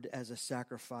offered as a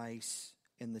sacrifice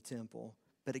in the temple.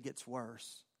 But it gets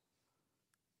worse.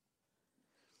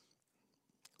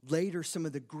 Later, some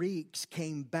of the Greeks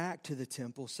came back to the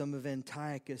temple, some of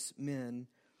Antiochus' men.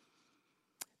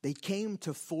 They came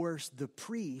to force the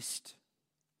priest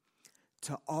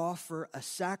to offer a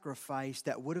sacrifice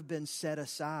that would have been set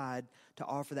aside to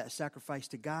offer that sacrifice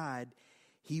to God.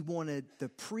 He wanted the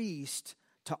priest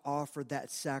to offer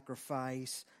that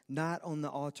sacrifice not on the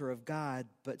altar of God,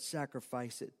 but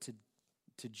sacrifice it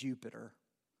to Jupiter.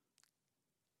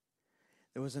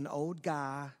 There was an old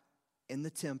guy in the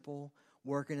temple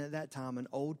working at that time, an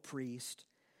old priest,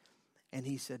 and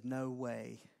he said, no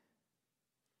way.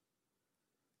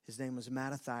 His name was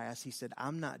Mattathias. He said,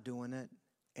 I'm not doing it,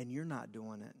 and you're not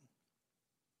doing it.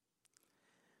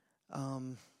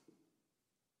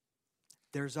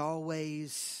 There's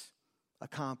always a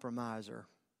compromiser.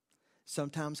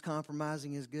 Sometimes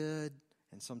compromising is good,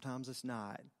 and sometimes it's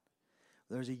not.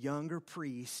 There's a younger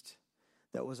priest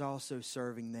that was also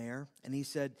serving there, and he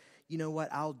said, you know what,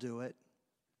 I'll do it.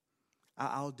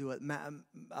 I'll do it.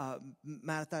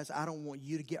 Mattathias, I don't want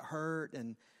you to get hurt,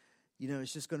 and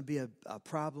it's just going to be a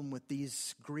problem with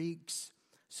these Greeks,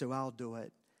 so I'll do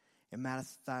it. And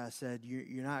Mattathias said,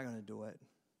 you're not going to do it.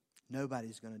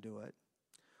 Nobody's going to do it.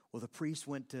 Well, the priest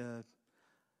went to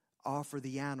offer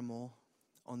the animal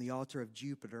on the altar of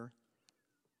Jupiter.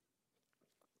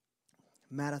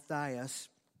 Mattathias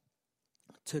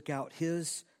took out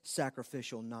his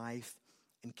sacrificial knife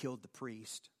and killed the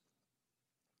priest.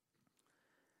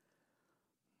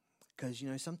 Because,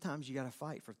 sometimes you got to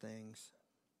fight for things.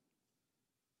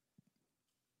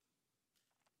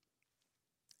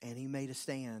 And he made a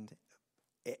stand.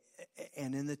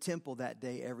 And in the temple that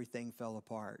day, everything fell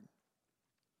apart.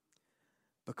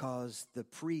 Because the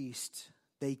priest,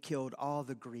 they killed all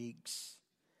the Greeks.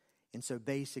 And so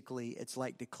basically, it's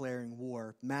like declaring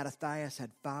war. Mattathias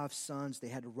had 5 sons. They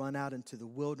had to run out into the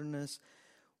wilderness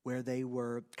where they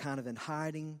were kind of in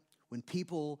hiding. When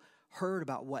people heard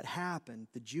about what happened,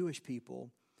 the Jewish people,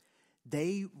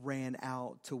 they ran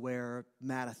out to where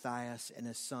Mattathias and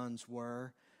his sons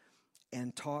were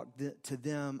and talked to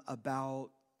them about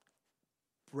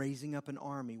raising up an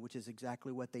army, which is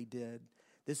exactly what they did.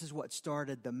 This is what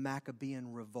started the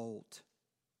Maccabean revolt.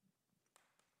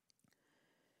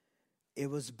 It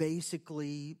was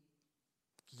basically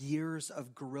years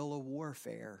of guerrilla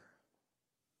warfare.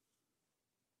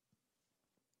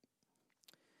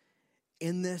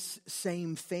 In this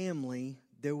same family,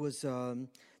 there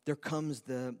comes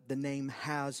the name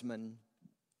Hasmon.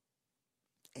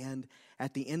 And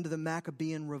at the end of the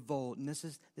Maccabean revolt, and this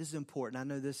is important. I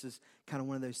know this is kind of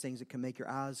one of those things that can make your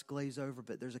eyes glaze over,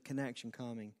 but there's a connection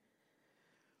coming.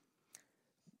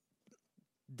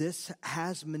 This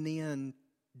Hasmonean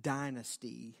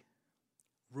dynasty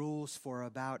rules for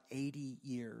about 80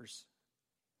 years.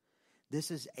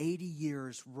 This is 80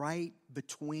 years right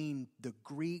between the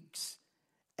Greeks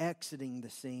exiting the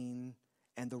scene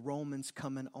and the Romans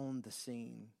coming on the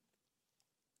scene.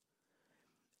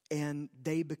 And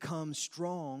they become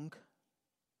strong.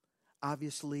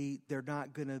 Obviously, they're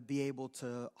not going to be able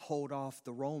to hold off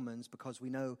the Romans because we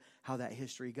know how that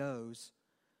history goes.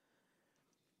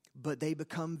 But they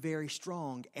become very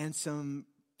strong, and some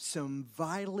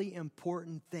vitally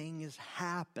important things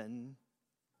happen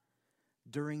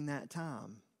during that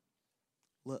time.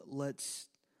 Let's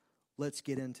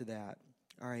get into that.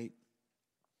 All right.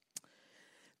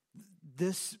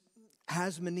 This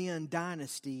Hasmonean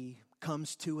dynasty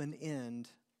comes to an end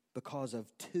because of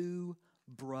two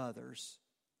brothers.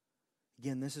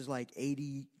 Again, this is like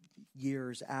 80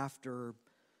 years after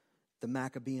the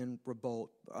Maccabean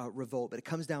revolt, but it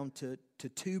comes down to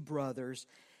two brothers.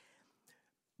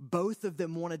 Both of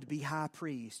them wanted to be high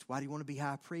priest. Why do you want to be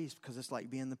high priest? Because it's like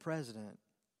being the president.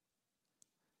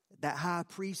 That high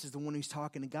priest is the one who's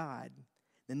talking to God.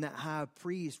 Then that high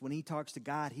priest, when he talks to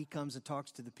God, he comes and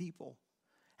talks to the people.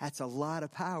 That's a lot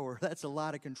of power. That's a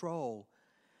lot of control.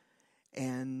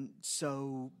 And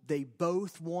so they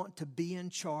both want to be in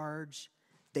charge.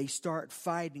 They start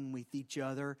fighting with each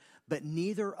other, but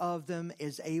neither of them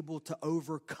is able to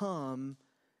overcome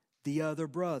the other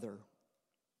brother.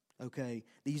 Okay,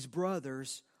 these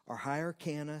brothers are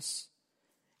Hyrcanus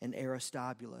and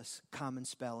Aristobulus. Common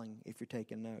spelling if you're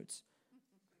taking notes.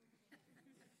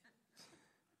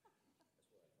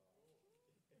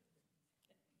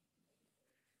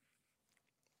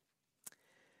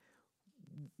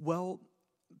 Well,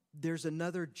 there's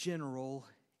another general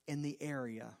in the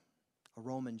area, a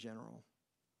Roman general.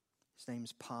 His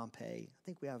name's Pompey. I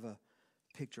think we have a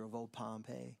picture of old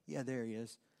Pompey. Yeah, there he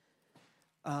is.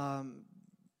 You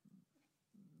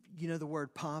know the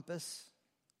word pompous?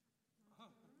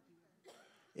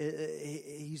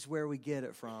 He's where we get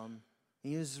it from.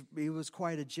 He was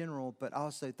quite a general, but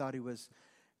also thought he was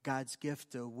God's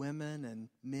gift to women and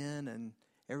men and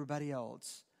everybody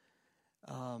else.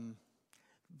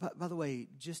 But by the way,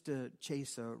 just to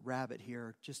chase a rabbit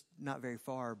here, just not very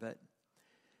far, but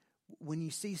when you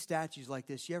see statues like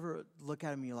this, you ever look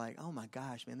at them and you're like, oh my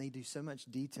gosh, man, they do so much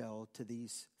detail to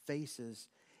these faces.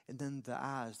 And then the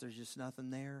eyes, there's just nothing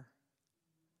there.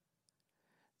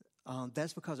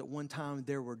 That's because at one time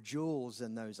there were jewels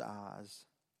in those eyes.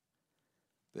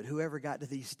 But whoever got to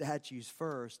these statues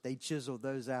first, they chiseled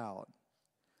those out.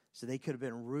 So they could have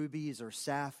been rubies or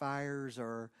sapphires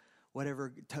or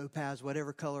whatever, topaz,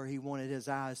 whatever color he wanted his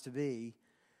eyes to be.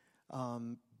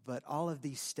 But all of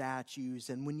these statues,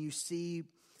 and when you see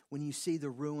the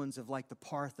ruins of like the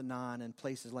Parthenon and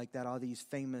places like that, all these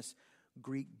famous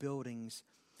Greek buildings,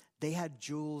 they had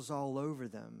jewels all over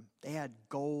them. They had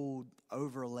gold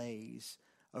overlays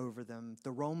over them.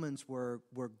 The Romans were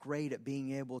great at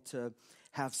being able to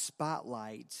have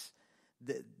spotlights.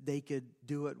 They could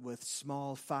do it with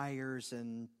small fires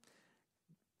and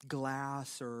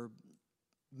glass or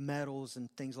metals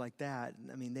and things like that.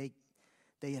 I mean,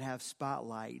 they'd have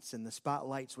spotlights, and the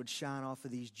spotlights would shine off of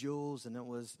these jewels, and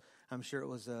I'm sure it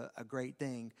was a great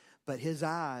thing. But his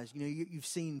eyes, you've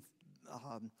seen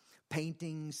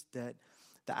paintings that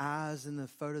the eyes in the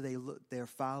photo, they're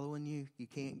following you. You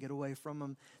can't get away from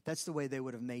them. That's the way they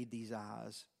would have made these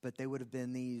eyes. But they would have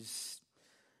been these,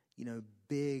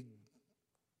 big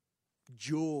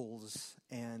jewels,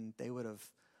 and they would have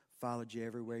followed you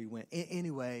everywhere you went.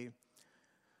 Anyway,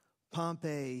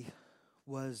 Pompey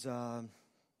was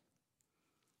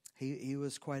he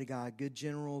was quite a guy, good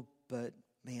general, but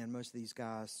man, most of these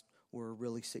guys were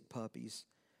really sick puppies,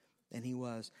 and he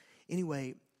was.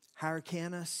 Anyway,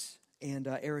 Hyrcanus and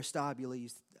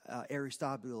Aristobulus,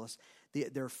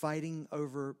 they're fighting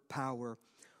over power.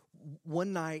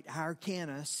 One night,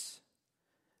 Hyrcanus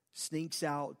sneaks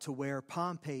out to where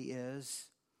Pompey is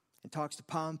and talks to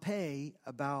Pompey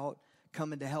about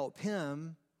coming to help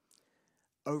him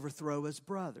overthrow his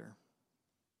brother.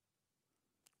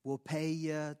 We'll pay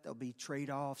you. There'll be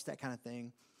trade-offs, that kind of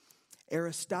thing.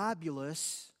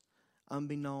 Aristobulus,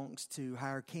 unbeknownst to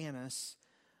Hyrcanus,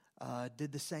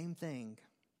 did the same thing.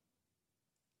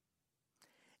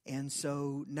 And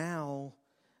so now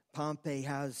Pompey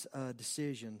has a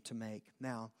decision to make.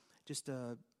 Now, just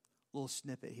a little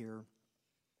snippet here.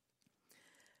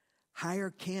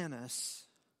 Hyrcanus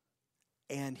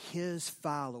and his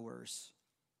followers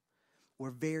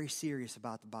were very serious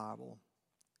about the Bible.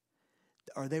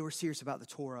 Or they were serious about the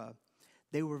Torah.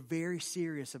 They were very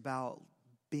serious about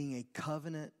being a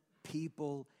covenant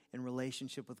people in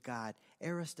relationship with God.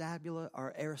 Aristobulus,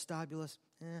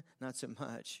 not so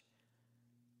much.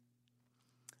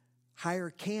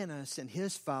 Hyrcanus and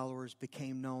his followers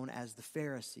became known as the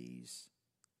Pharisees.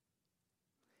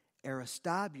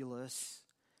 Aristobulus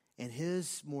And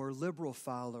his more liberal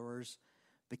followers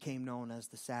became known as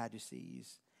the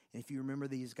Sadducees. And if you remember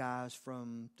these guys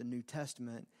from the New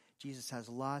Testament, Jesus has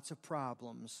lots of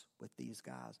problems with these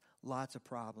guys. Lots of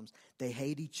problems. They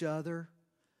hate each other.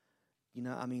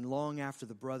 Long after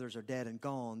the brothers are dead and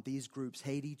gone, these groups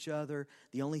hate each other.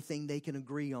 The only thing they can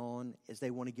agree on is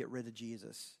they want to get rid of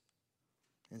Jesus.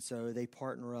 And so they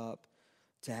partner up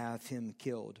to have him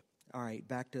killed. All right,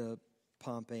 back to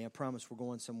Pompey. I promise we're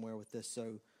going somewhere with this,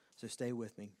 so stay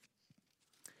with me.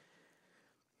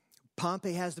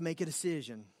 Pompey has to make a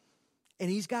decision,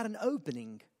 and he's got an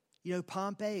opening.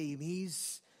 Pompey,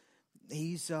 he's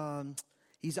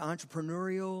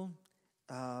entrepreneurial.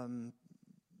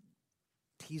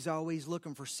 He's always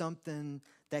looking for something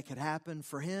that could happen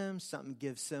for him. Something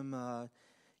gives him,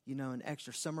 an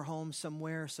extra summer home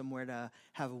somewhere to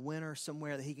have a winter,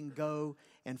 somewhere that he can go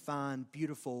and find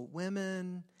beautiful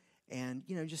women and,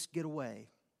 just get away.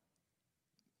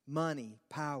 Money,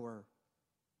 power,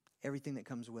 everything that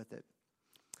comes with it.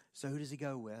 So who does he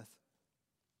go with?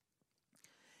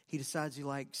 He decides he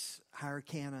likes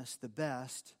Hyrcanus the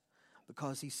best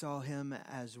because he saw him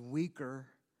as weaker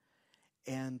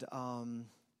and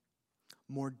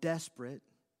more desperate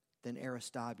than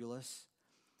Aristobulus.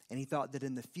 And he thought that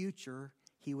in the future,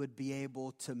 he would be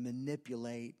able to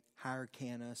manipulate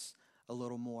Hyrcanus a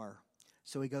little more.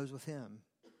 So he goes with him.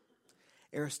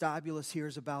 Aristobulus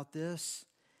hears about this,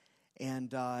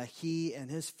 and he and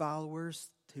his followers,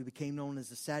 who became known as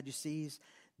the Sadducees,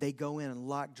 they go in and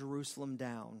lock Jerusalem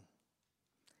down.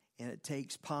 And it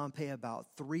takes Pompey about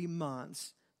 3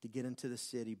 months to get into the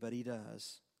city, but he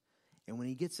does. And when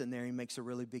he gets in there, he makes a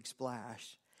really big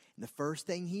splash. And the first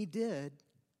thing he did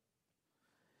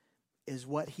is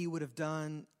what he would have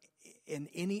done in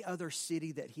any other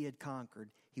city that he had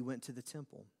conquered. He went to the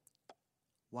temple.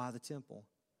 Why the temple?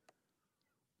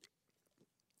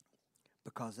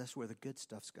 Because that's where the good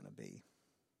stuff's going to be.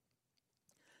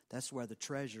 That's where the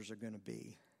treasures are going to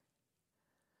be.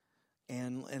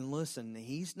 And listen,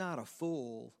 he's not a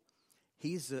fool.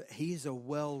 He's a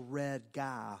well-read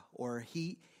guy, or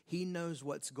he knows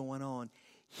what's going on.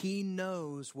 He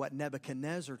knows what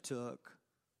Nebuchadnezzar took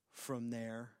from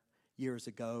there years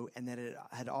ago, and that it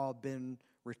had all been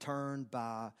returned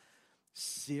by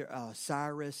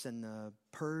Cyrus and the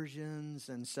Persians.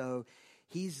 And so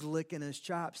he's licking his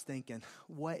chops thinking,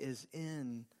 what is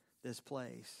in this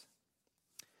place?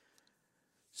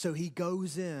 So he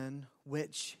goes in,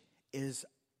 which it's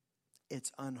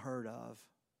unheard of.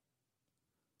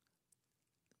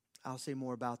 I'll say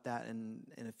more about that in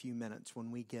a few minutes when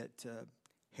we get to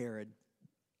Herod.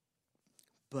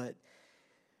 But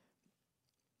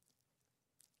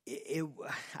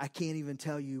I can't even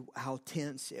tell you how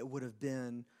tense it would have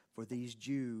been for these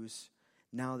Jews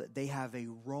now that they have a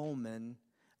Roman,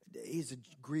 he's a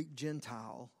Greek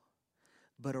Gentile,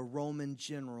 but a Roman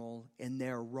general, and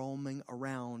they're roaming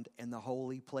around in the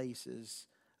holy places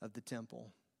of the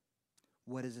temple.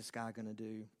 What is this guy going to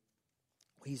do?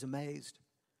 He's amazed.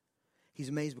 He's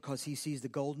amazed because he sees the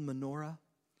golden menorah,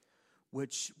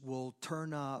 which will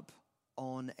turn up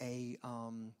on a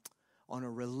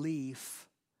relief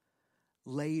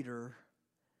later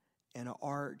in an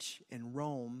arch in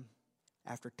Rome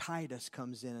after Titus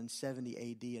comes in 70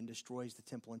 A.D. and destroys the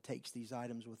temple and takes these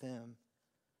items with him.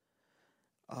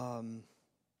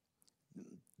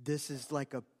 This is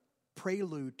like a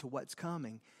prelude to what's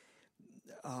coming.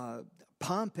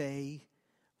 Pompey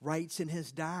writes in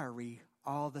his diary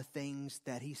all the things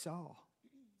that he saw,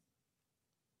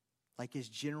 like his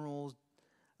general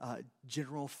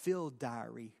field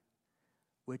diary,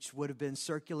 which would have been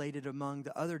circulated among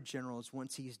the other generals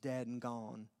once he's dead and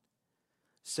gone.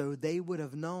 So they would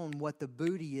have known what the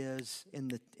booty is in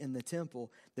the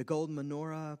temple: the golden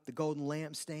menorah, the golden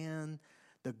lampstand,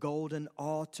 the golden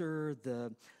altar,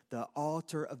 the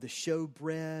altar of the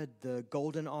showbread, the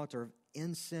golden altar of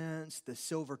incense, the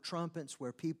silver trumpets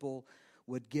where people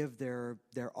would give their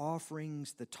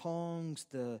offerings, the tongs,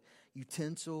 the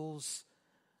utensils.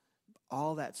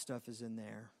 All that stuff is in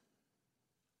there.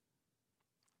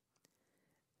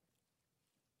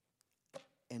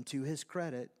 And to his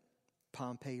credit,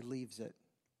 Pompey leaves it.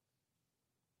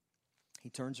 He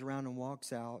turns around and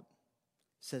walks out,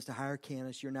 says to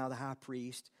Hyrcanus, "You're now the high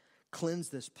priest. Cleanse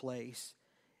this place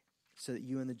so that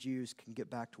you and the Jews can get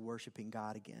back to worshiping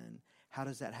God again." How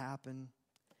does that happen?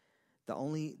 The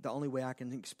only way I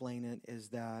can explain it is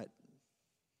that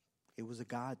it was a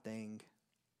God thing.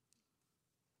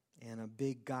 And a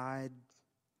big God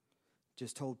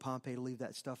just told Pompey to leave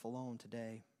that stuff alone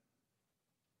today.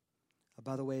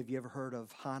 By the way, have you ever heard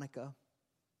of Hanukkah?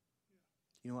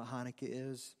 You know what Hanukkah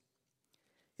is?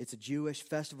 It's a Jewish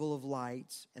festival of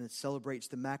lights, and it celebrates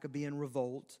the Maccabean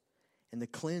revolt and the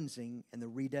cleansing and the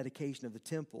rededication of the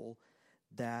temple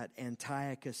that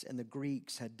Antiochus and the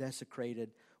Greeks had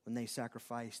desecrated when they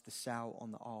sacrificed the sow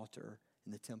on the altar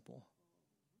in the temple.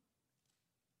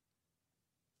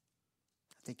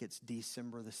 I think it's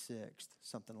December the 6th,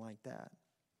 something like that.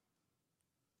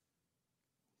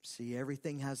 See,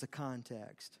 everything has a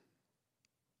context.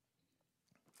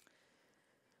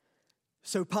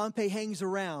 So Pompey hangs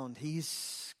around.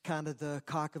 He's kind of the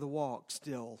cock of the walk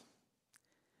still.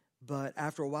 But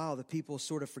after a while, the people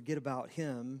sort of forget about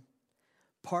him,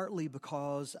 partly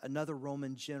because another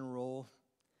Roman general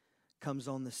comes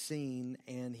on the scene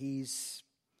and he's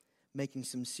making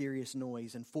some serious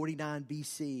noise. In 49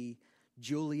 BC,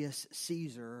 Julius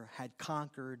Caesar had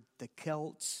conquered the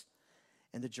Celts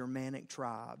and the Germanic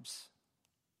tribes.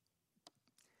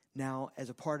 Now, as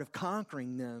a part of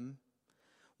conquering them,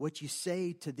 what you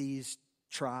say to these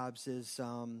tribes is,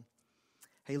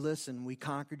 hey, listen, we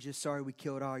conquered you. Sorry we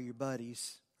killed all your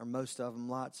buddies, or most of them,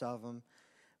 lots of them.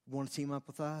 Want to team up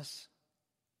with us?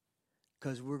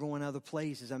 Because we're going other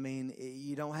places. I mean,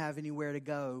 you don't have anywhere to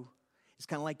go. It's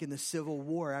kind of like in the Civil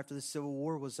War. After the Civil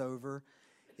War was over,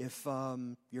 if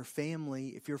your family,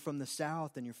 if you're from the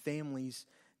South and your family's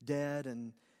dead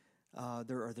and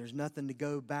there's nothing to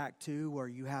go back to, or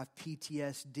you have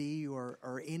PTSD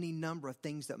or any number of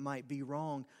things that might be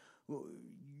wrong,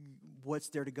 what's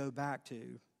there to go back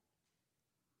to?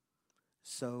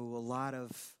 So a lot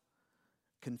of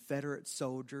Confederate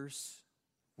soldiers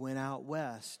went out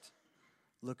west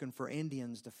looking for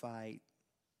Indians to fight.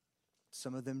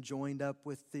 Some of them joined up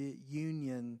with the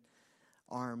Union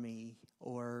Army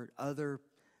or other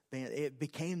bands. It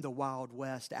became the Wild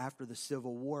West after the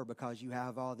Civil War because you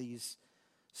have all these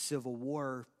Civil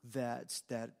War vets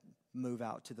that move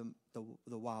out to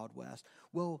the Wild West.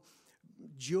 Well,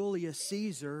 Julius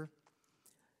Caesar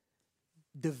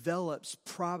develops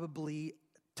probably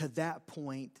to that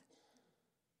point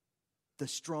the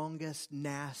strongest,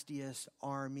 nastiest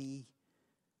army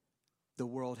the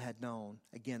world had known,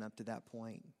 again, up to that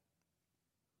point.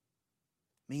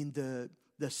 I mean, the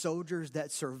soldiers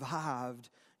that survived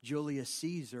Julius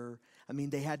Caesar, I mean,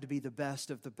 they had to be the best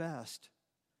of the best.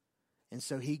 And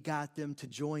so he got them to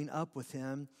join up with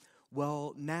him.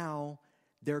 Well, now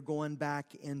they're going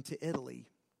back into Italy.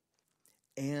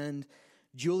 And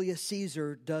Julius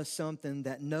Caesar does something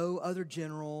that no other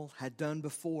general had done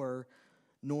before,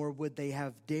 nor would they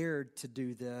have dared to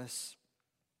do this.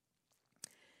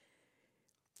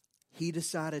 He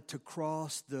decided to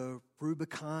cross the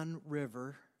Rubicon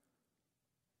River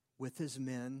with his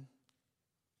men,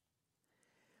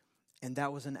 and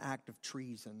that was an act of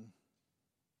treason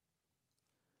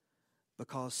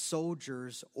because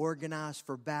soldiers organized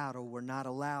for battle were not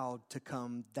allowed to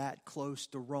come that close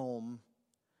to Rome.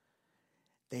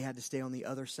 They had to stay on the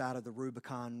other side of the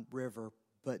Rubicon River,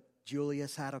 but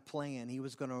Julius had a plan. He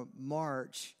was going to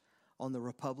march on the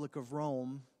Republic of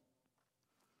Rome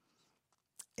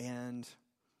and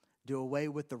do away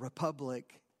with the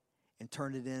Republic and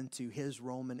turn it into his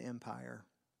Roman Empire.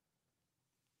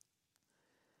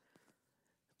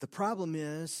 The problem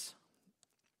is,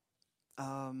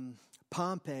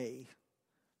 Pompey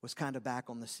was kind of back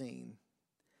on the scene.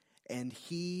 And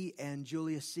he and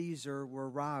Julius Caesar were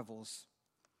rivals.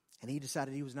 And he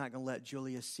decided he was not going to let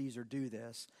Julius Caesar do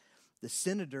this. The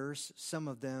senators, some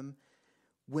of them,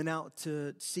 went out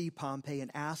to see Pompey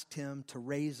and asked him to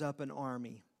raise up an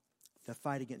army to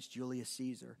fight against Julius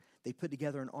Caesar. They put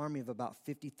together an army of about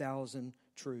 50,000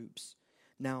 troops.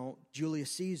 Now,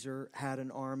 Julius Caesar had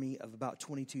an army of about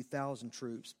 22,000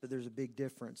 troops, but there's a big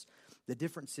difference. The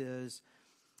difference is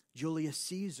Julius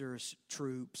Caesar's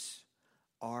troops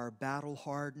are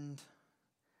battle-hardened,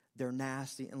 they're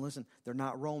nasty, and listen, they're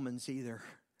not Romans either.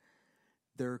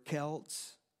 They're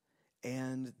Celts,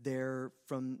 and they're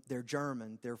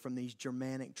German. They're from these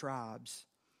Germanic tribes.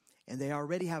 And they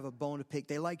already have a bone to pick.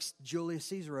 They like Julius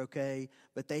Caesar, okay,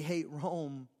 but they hate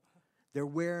Rome. They're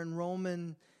wearing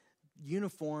Roman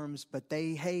uniforms, but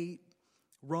they hate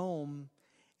Rome.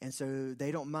 And so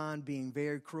they don't mind being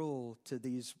very cruel to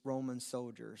these Roman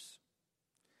soldiers.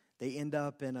 They end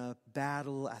up in a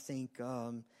battle, I think,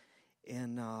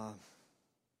 in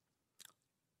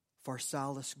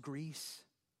Pharsalus, Greece.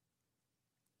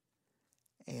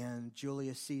 And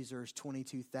Julius Caesar's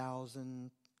 22,000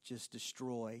 just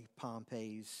destroy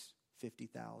Pompey's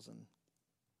 50,000.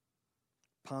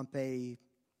 Pompey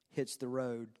hits the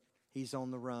road. He's on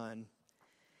the run.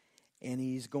 And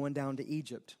he's going down to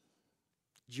Egypt.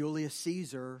 Julius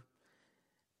Caesar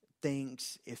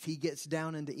thinks if he gets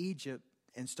down into Egypt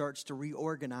and starts to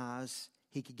reorganize,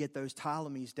 he could get those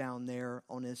Ptolemies down there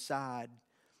on his side.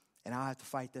 and I'll have to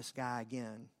fight this guy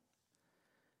again.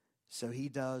 So he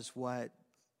does what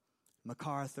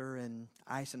MacArthur and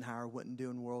Eisenhower wouldn't do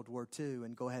in World War II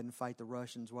and go ahead and fight the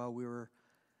Russians while we were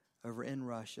over in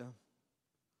Russia.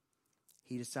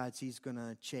 He decides he's going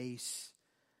to chase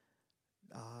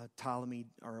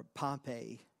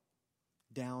Pompey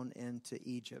down into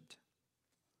Egypt.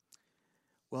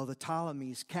 Well, the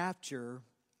Ptolemies capture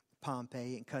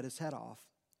Pompey and cut his head off.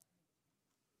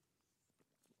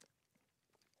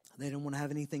 They didn't want to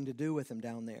have anything to do with him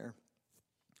down there.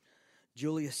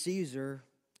 Julius Caesar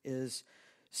is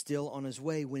still on his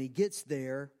way. When he gets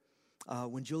there,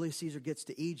 when Julius Caesar gets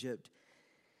to Egypt,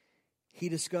 he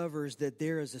discovers that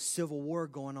there is a civil war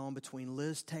going on between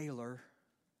Liz Taylor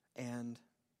and...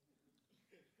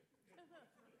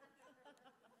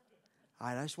 All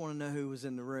right, I just want to know who was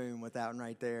in the room with that one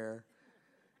right there.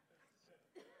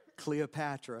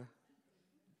 Cleopatra.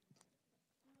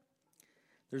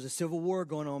 There's a civil war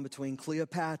going on between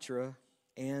Cleopatra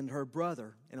and her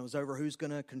brother, and it was over who's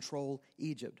going to control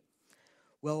Egypt.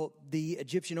 Well, the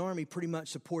Egyptian army pretty much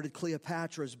supported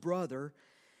Cleopatra's brother,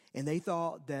 and they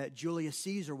thought that Julius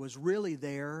Caesar was really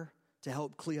there to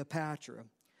help Cleopatra.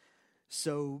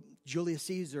 So Julius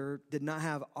Caesar did not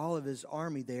have all of his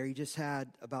army there. He just had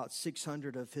about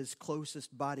 600 of his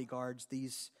closest bodyguards,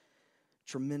 these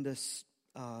tremendous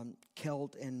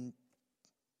Celt and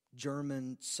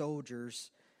German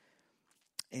soldiers.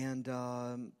 And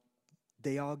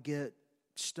they all get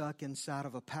stuck inside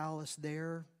of a palace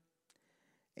there,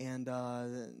 and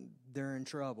they're in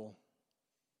trouble.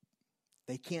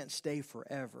 They can't stay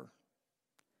forever,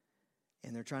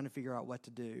 and they're trying to figure out what to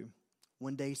do.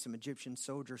 One day, some Egyptian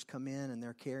soldiers come in, and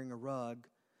they're carrying a rug.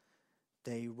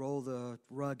 They roll the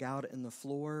rug out in the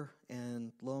floor,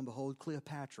 and lo and behold,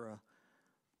 Cleopatra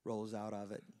rolls out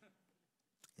of it.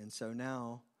 And so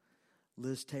now,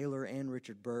 Liz Taylor and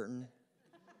Richard Burton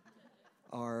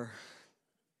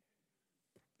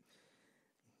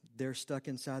they're stuck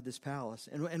inside this palace.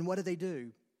 And what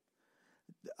do?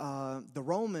 The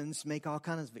Romans make all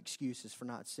kinds of excuses for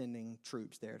not sending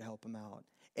troops there to help them out.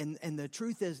 And the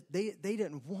truth is, they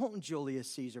didn't want Julius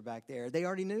Caesar back there. They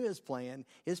already knew his plan.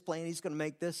 His plan, he's going to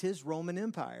make this his Roman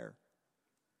Empire.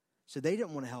 So they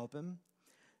didn't want to help him.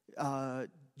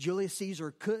 Julius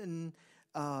Caesar couldn't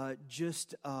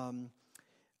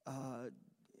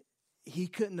he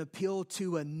couldn't appeal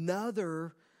to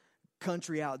another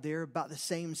country out there about the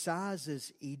same size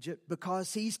as Egypt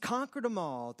because he's conquered them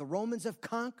all. The Romans have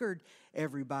conquered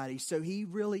everybody. So he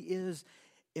really is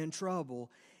in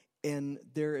trouble. And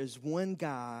there is one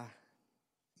guy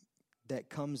that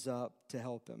comes up to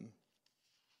help him.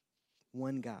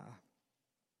 One guy.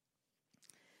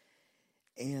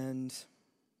 And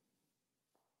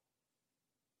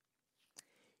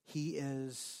he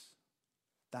is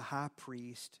the high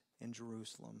priest in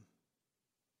Jerusalem.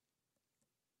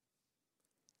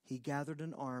 He gathered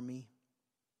an army,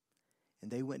 and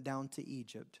they went down to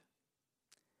Egypt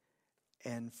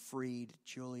and freed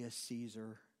Julius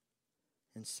Caesar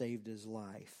and saved his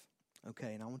life.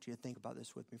 Okay, and I want you to think about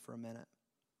this with me for a minute.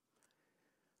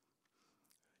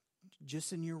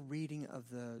 Just in your reading of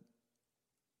the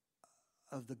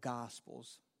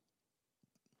Gospels,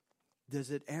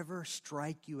 does it ever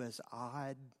strike you as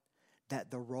odd that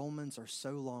the Romans are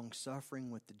so long-suffering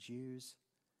with the Jews?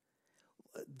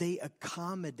 They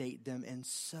accommodate them in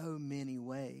so many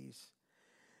ways.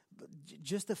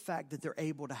 Just the fact that they're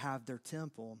able to have their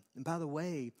temple. And by the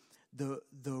way, the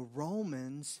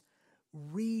Romans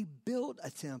rebuilt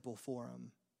a temple for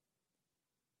them.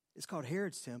 It's called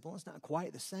Herod's temple. It's not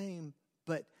quite the same,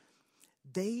 but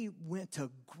they went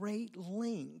to great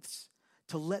lengths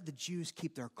to let the Jews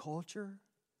keep their culture,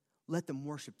 let them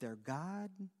worship their God.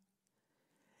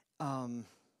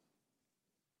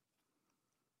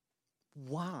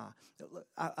 Why?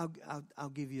 I'll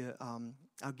give you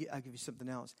something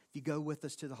else. If you go with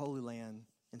us to the Holy Land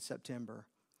in September,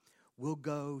 we'll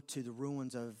go to the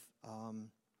ruins of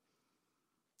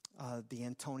the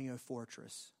Antonia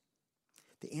Fortress.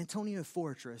 The Antonia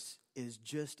Fortress is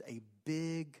just a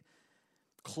big,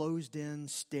 closed-in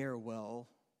stairwell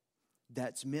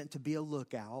that's meant to be a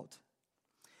lookout.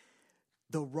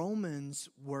 The Romans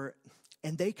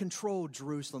and they controlled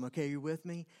Jerusalem. Okay, you with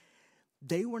me?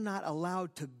 They were not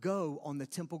allowed to go on the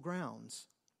temple grounds,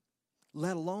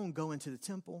 let alone go into the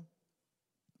temple.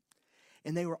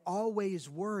 And they were always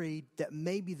worried that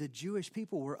maybe the Jewish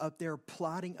people were up there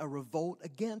plotting a revolt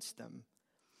against them.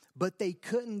 But they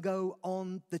couldn't go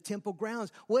on the temple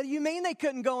grounds. What do you mean they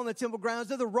couldn't go on the temple grounds?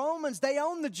 They're the Romans. They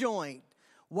own the joint.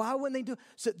 Why wouldn't they do?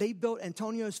 So they built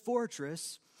Antonio's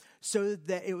fortress so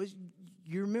that it was,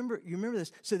 you remember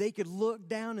this, so they could look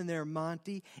down in there,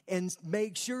 Monty, and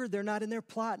make sure they're not in there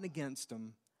plotting against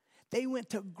them. They went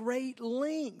to great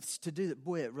lengths to do that.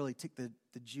 Boy, it really ticked the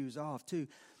Jews off too.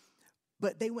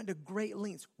 But they went to great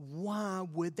lengths. Why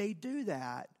would they do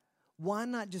that? Why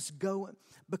not just go?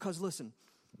 Because listen,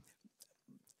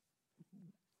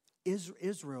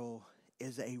 Israel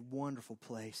is a wonderful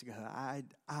place to go.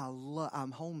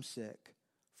 I'm homesick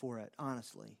for it,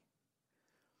 honestly.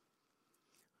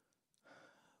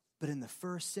 But in the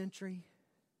first century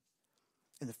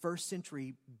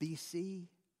BC,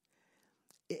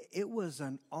 it was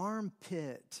an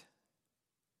armpit.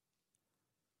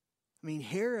 I mean,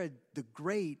 Herod the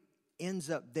Great ends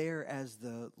up there as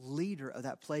the leader of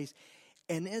that place,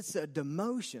 and it's a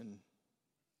demotion.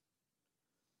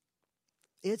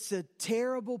 It's a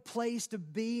terrible place to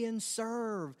be and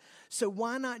serve. So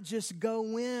why not just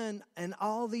go in and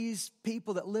all these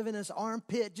people that live in this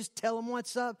armpit, just tell them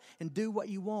what's up and do what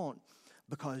you want?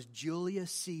 Because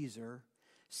Julius Caesar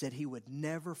said he would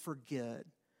never forget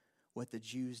what the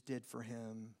Jews did for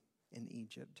him in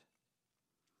Egypt.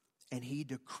 And he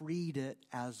decreed it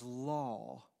as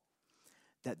law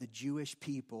that the Jewish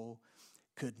people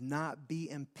could not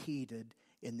be impeded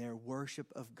in their worship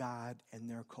of God and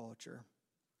their culture.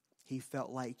 He felt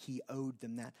like he owed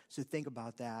them that. So think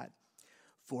about that.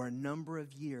 For a number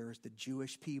of years, the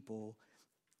Jewish people,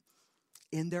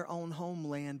 in their own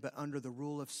homeland, but under the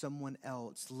rule of someone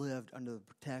else, lived under the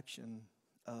protection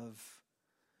of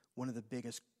one of the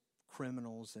biggest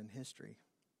criminals in history,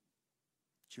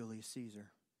 Julius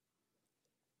Caesar.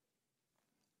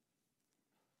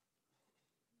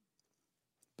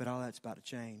 But all that's about to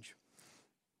change.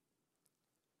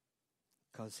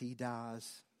 Because he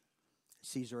dies.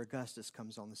 Caesar Augustus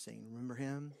comes on the scene. Remember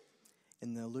him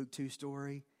in the Luke 2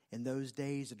 story? In those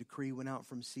days, a decree went out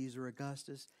from Caesar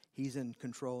Augustus. He's in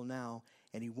control now,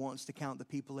 and he wants to count the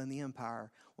people in the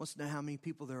empire. Wants to know how many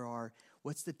people there are.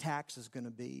 What's the taxes going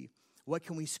to be? What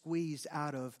can we squeeze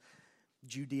out of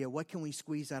Judea? What can we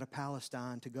squeeze out of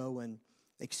Palestine to go and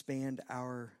expand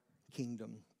our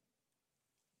kingdom?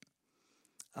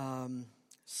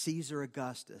 Caesar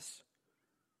Augustus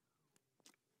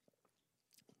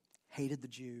hated the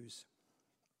Jews.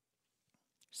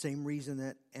 Same reason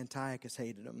that Antiochus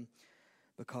hated them,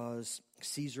 because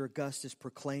Caesar Augustus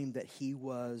proclaimed that he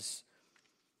was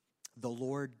the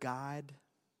Lord God,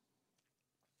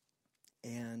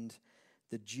 and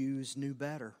the Jews knew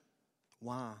better.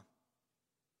 Why?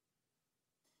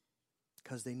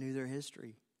 Because they knew their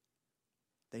history.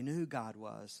 They knew who God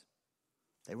was.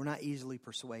 They were not easily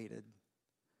persuaded.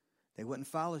 They wouldn't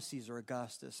follow Caesar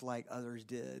Augustus like others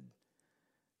did,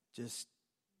 just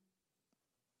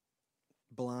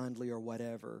blindly or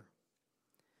whatever.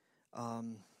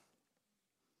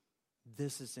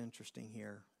 This is interesting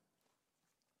here.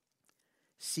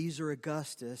 Caesar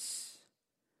Augustus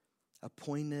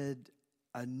appointed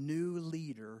a new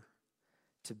leader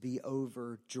to be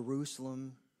over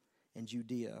Jerusalem and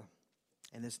Judea,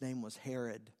 and his name was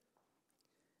Herod.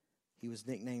 He was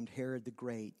nicknamed Herod the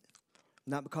Great.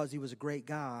 Not because he was a great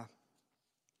guy.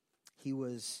 He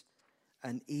was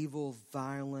an evil,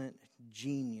 violent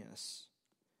genius.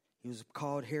 He was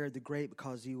called Herod the Great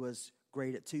because he was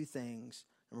great at two things.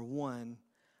 Number one,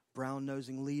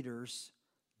 brown-nosing leaders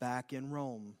back in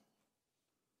Rome.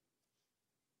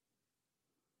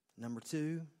 Number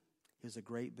two, he was a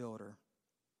great builder.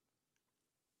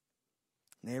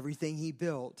 And everything he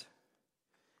built,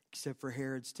 except for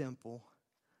Herod's temple,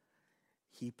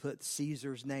 he put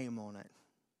Caesar's name on it.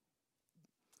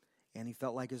 And he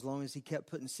felt like as long as he kept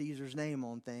putting Caesar's name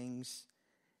on things,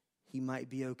 he might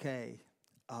be okay.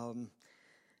 Let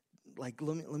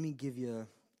me give you.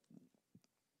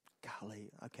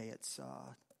 Golly, okay, it's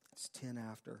 10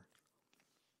 after.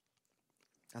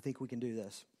 I think we can do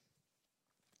this.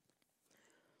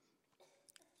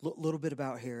 Little bit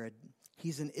about Herod.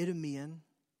 He's an Idumean.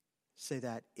 Say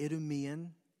that,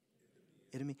 Idumean.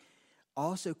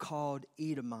 Also called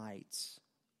Edomites.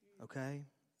 Okay?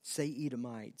 Say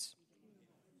Edomites.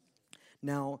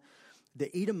 Now,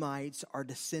 the Edomites are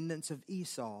descendants of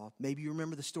Esau. Maybe you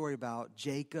remember the story about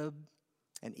Jacob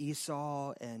and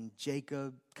Esau, and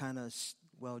Jacob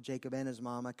and his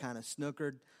mama kind of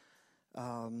snookered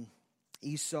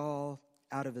Esau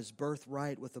out of his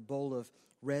birthright with a bowl of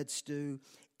red stew.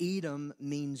 Edom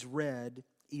means red.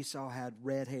 Esau had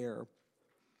red hair.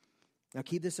 Now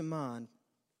keep this in mind.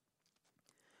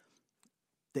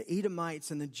 The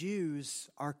Edomites and the Jews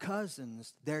are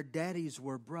cousins. Their daddies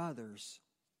were brothers.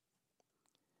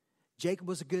 Jacob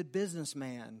was a good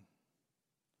businessman.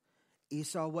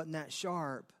 Esau wasn't that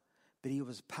sharp, but he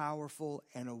was powerful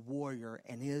and a warrior.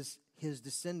 And his his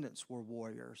descendants were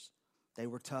warriors. They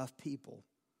were tough people.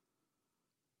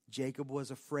 Jacob was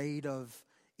afraid of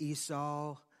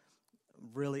Esau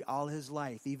really all his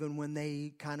life, even when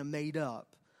they kind of made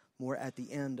up more at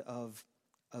the end of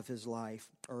his life,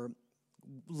 or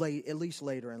at least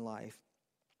later in life.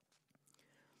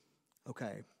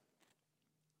 Okay.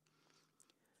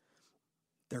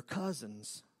 They're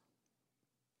cousins.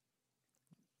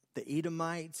 The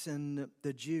Edomites and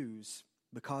the Jews,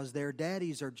 because their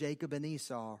daddies are Jacob and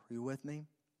Esau. Are you with me?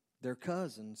 They're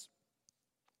cousins.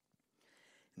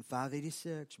 In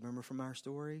 586, remember from our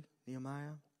story,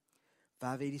 Nehemiah?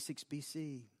 586 BC,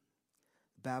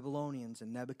 the Babylonians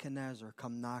and Nebuchadnezzar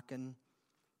come knocking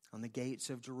on the gates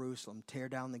of Jerusalem, tear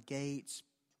down the gates,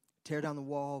 tear down the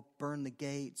wall, burn the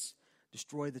gates,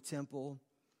 destroy the temple,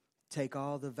 take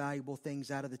all the valuable things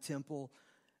out of the temple,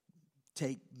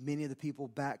 take many of the people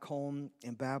back home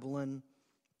in Babylon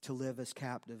to live as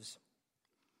captives.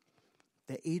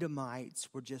 The Edomites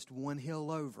were just one hill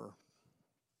over.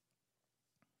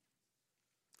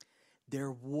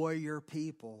 They're warrior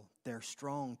people. They're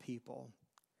strong people.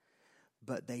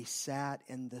 But they sat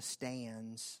in the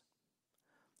stands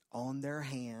on their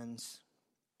hands,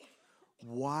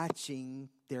 watching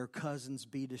their cousins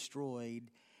be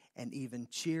destroyed and even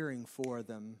cheering for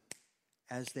them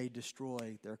as they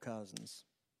destroy their cousins.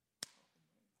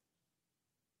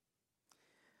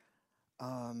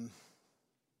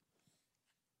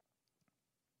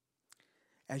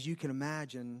 As you can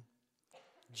imagine,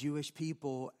 Jewish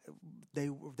people, they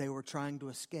were trying to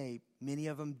escape. Many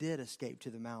of them did escape to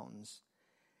the mountains.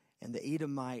 And the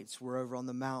Edomites were over on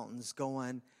the mountains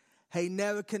going, "Hey,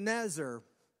 Nebuchadnezzar,"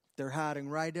 they're hiding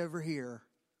right over here.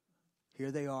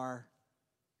 Here they are.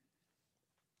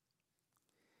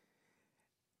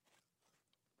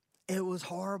 It was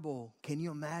horrible. Can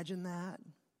you imagine that?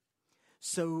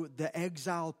 So the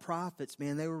exiled prophets,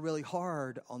 man, they were really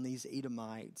hard on these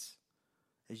Edomites,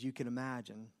 as you can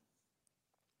imagine.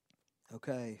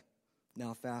 Okay,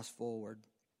 now fast forward.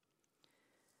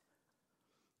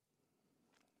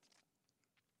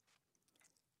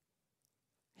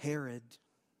 Herod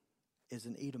is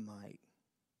an Edomite.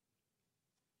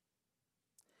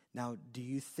 Now, do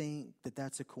you think that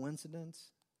that's a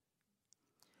coincidence?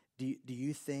 Do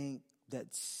you think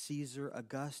that Caesar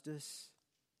Augustus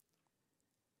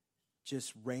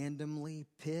just randomly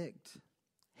picked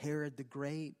Herod the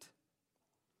Great,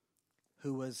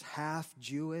 who was half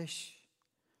Jewish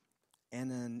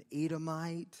and an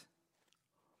Edomite,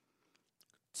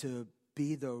 to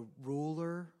be the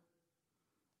ruler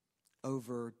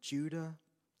over Judah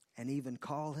and even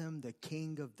call him the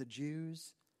King of the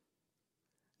Jews?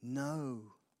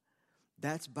 No,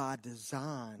 that's by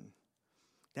design.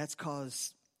 That's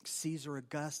because Caesar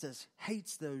Augustus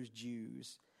hates those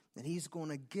Jews, and he's going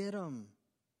to get them.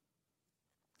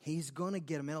 He's going to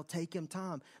get them. It'll take him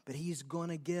time, but he's going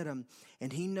to get them.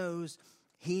 And he knows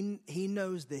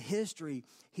the history.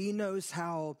 He knows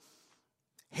how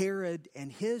Herod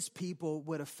and his people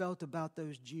would have felt about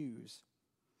those Jews,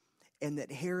 and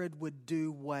that Herod would do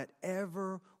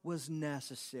whatever was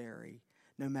necessary,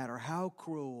 no matter how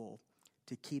cruel,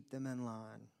 to keep them in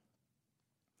line.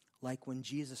 Like when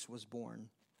Jesus was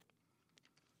born,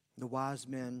 the wise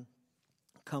men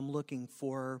come looking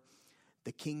for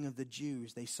the King of the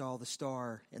Jews. They saw the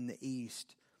star in the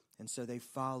east, and so they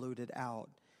followed it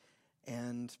out.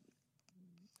 And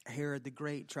Herod the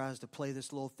Great tries to play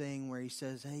this little thing where he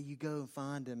says, "Hey, you go and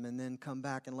find him, and then come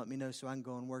back and let me know so I can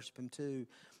go and worship him too."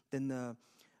 Then the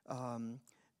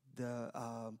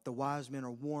wise men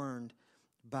are warned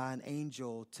by an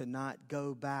angel to not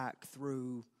go back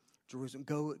through Jerusalem.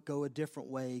 Go a different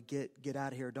way. Get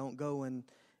out of here. Don't go and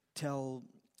tell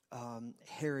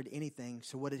Herod anything.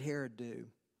 So what did Herod do?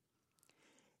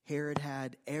 Herod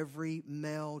had every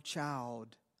male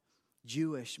child,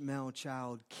 Jewish male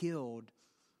child, killed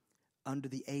under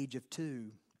the age of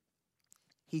 2.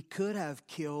 He could have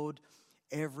killed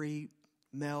every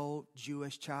male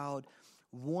Jewish child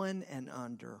 1 and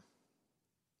under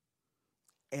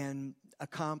and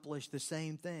accomplished the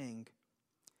same thing.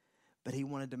 But he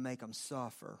wanted to make them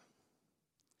suffer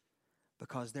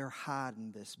because they're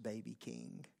hiding this baby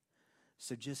king.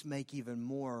 So just make even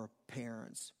more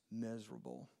parents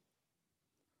miserable.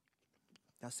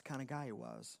 That's the kind of guy he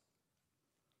was.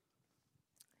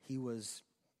 He was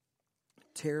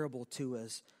terrible to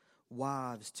his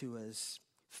wives, to his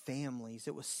families.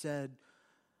 It was said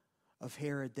of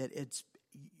Herod that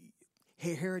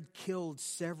Herod killed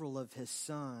several of his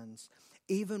sons.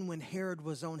 Even when Herod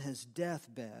was on his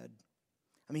deathbed,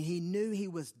 I mean, he knew he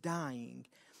was dying.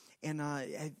 And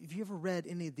have you ever read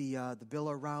any of the Bill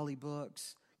O'Reilly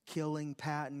books? killing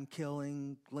Patton,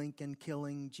 killing Lincoln,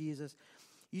 killing Jesus.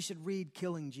 You should read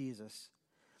Killing Jesus.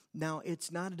 Now,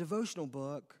 it's not a devotional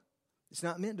book. It's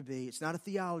not meant to be. It's not a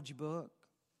theology book.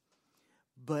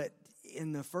 But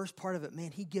in the first part of it,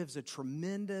 man, he gives a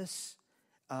tremendous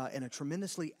and a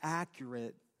tremendously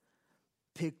accurate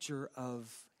picture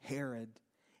of Herod.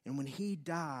 And when he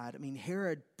died, I mean,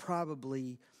 Herod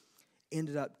probably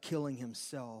ended up killing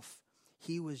himself.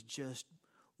 He was just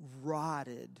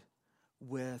rotted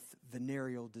with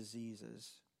venereal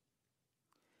diseases.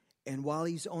 And while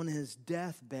he's on his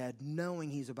deathbed, knowing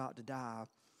he's about to die,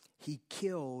 he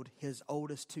killed his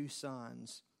oldest two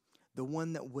sons, the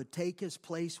one that would take his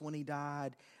place when he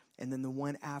died, and then the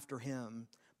one after him,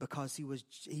 because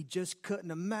he just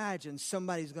couldn't imagine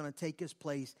somebody's going to take his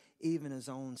place, even his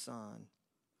own son.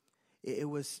 It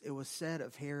was said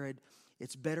of Herod,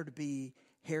 it's better to be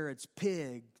Herod's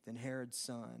pig than Herod's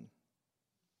son.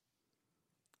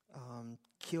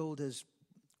 Killed his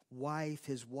wife.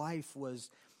 His wife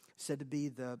was said to be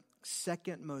the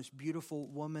second most beautiful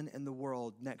woman in the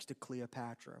world, next to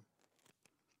Cleopatra.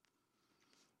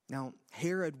 Now,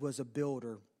 Herod was a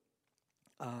builder.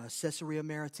 Caesarea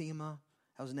Maritima,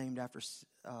 that was named after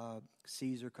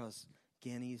Caesar because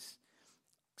Guinea's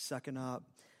sucking up.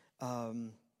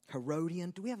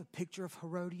 Herodian, do we have a picture of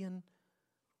Herodian?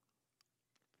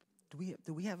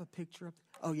 Do we have a picture of?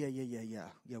 Oh, yeah,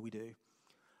 we do.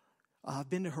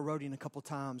 I've been to Herodian a couple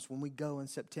times. When we go in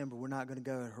September, we're not going to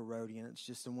go to Herodian. It's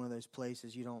just in one of those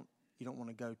places you don't want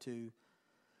to go to.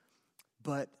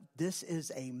 But this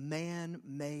is a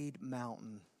man-made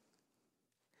mountain.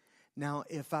 Now,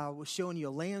 if I was showing you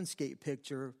a landscape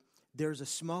picture, there's a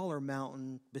smaller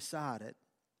mountain beside it.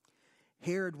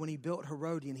 Herod, when he built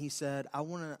Herodian, he said, I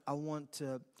want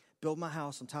to build my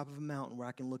house on top of a mountain where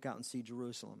I can look out and see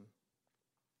Jerusalem.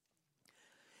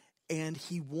 And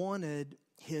he wanted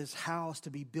his house to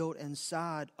be built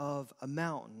inside of a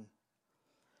mountain.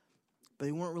 But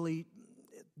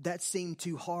that seemed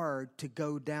too hard to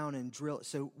go down and drill it.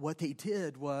 So what they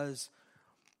did was,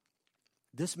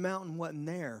 this mountain wasn't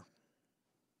there.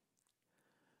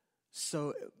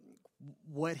 So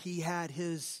what he had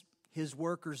his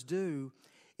workers do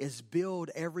is build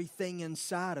everything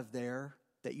inside of there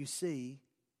that you see.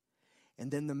 And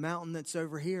then the mountain that's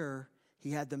over here, he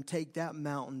had them take that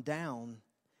mountain down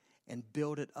and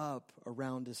build it up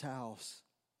around his house.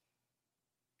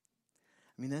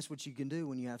 I mean, that's what you can do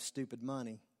when you have stupid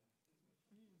money.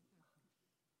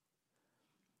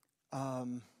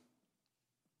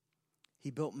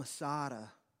 He built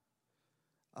Masada.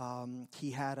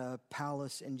 He had a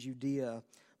palace in Judea.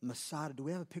 Masada. Do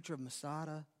we have a picture of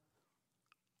Masada?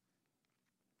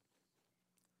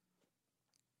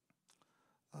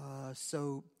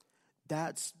 So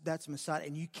that's Masada,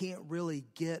 and you can't really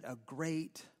get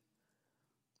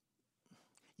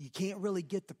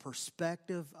the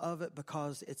perspective of it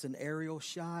because it's an aerial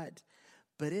shot,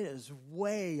 but it is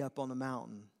way up on the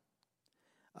mountain.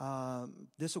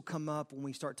 This will come up when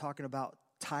we start talking about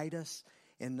Titus,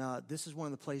 and this is one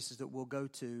of the places that we'll go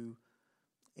to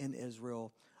in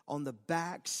Israel. On the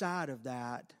back side of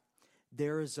that,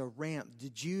 there is a ramp. The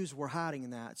Jews were hiding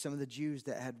in that. Some of the Jews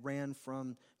that had ran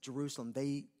from Jerusalem,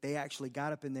 they actually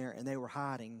got up in there and they were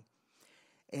hiding.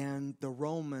 And the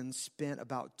Romans spent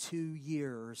about 2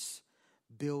 years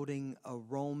building a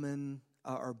road,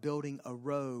 a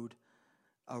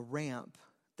ramp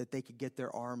that they could get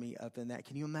their army up in that.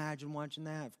 Can you imagine watching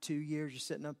that? For 2 years, you're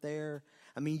sitting up there.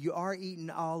 I mean, you are eating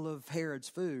all of Herod's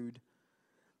food,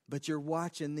 but you're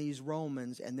watching these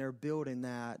Romans, and they're building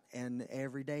that, and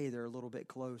every day they're a little bit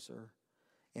closer.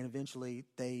 And eventually,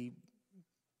 they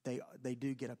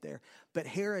do get up there. But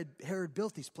Herod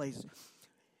built these places.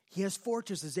 He has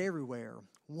fortresses everywhere.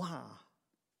 Why?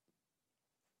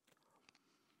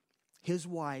 His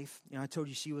wife, I told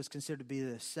you she was considered to be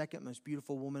the second most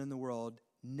beautiful woman in the world,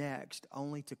 next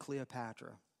only to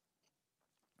Cleopatra.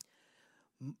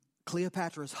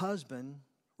 Cleopatra's husband,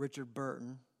 Richard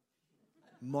Burton,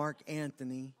 Mark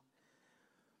Antony.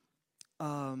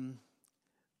 Mark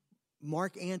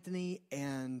Antony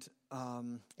and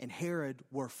Herod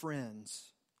were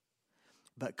friends.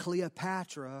 But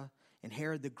Cleopatra and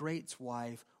Herod the Great's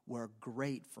wife were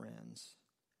great friends.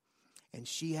 And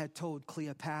she had told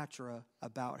Cleopatra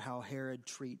about how Herod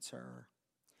treats her.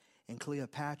 And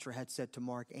Cleopatra had said to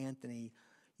Mark Antony,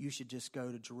 you should just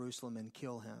go to Jerusalem and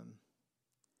kill him.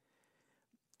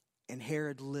 And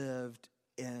Herod lived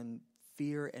in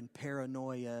fear and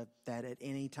paranoia that at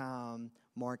any time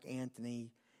Mark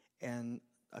Antony and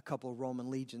a couple of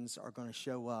Roman legions are going to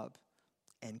show up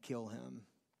and kill him.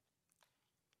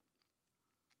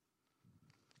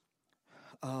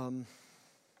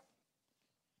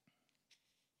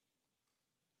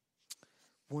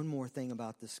 one more thing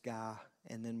about this guy,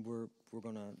 and then we're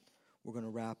gonna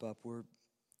wrap up. We're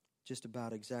just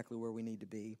about exactly where we need to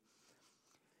be.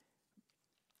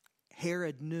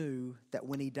 Herod knew that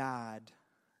when he died,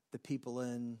 the people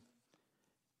in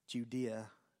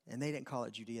Judea, and they didn't call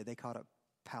it Judea, they called it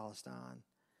Palestine.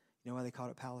 You know why they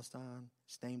called it Palestine?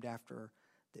 It's named after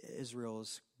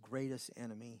Israel's greatest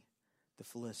enemy, the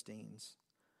Philistines.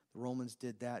 The Romans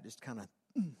did that, just kind of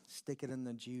stick it in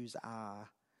the Jews' eye.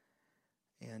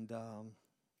 And, of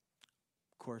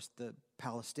course, the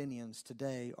Palestinians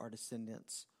today are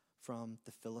descendants from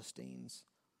the Philistines.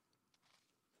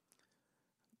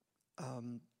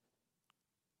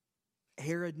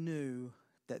 Herod knew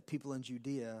that people in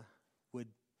Judea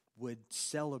would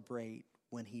celebrate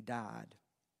when he died.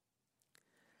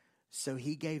 So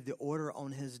he gave the order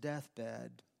on his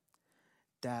deathbed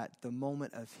that the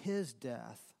moment of his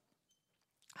death,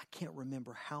 I can't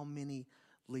remember how many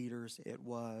leaders it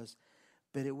was,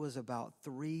 but it was about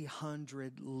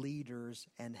 300 leaders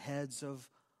and heads of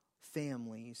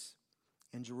families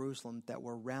in Jerusalem that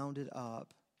were rounded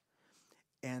up.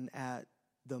 And at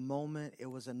the moment it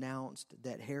was announced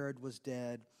that Herod was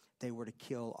dead, they were to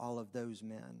kill all of those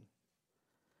men.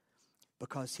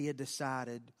 Because he had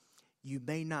decided, you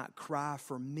may not cry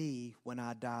for me when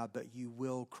I die, but you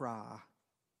will cry.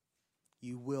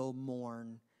 You will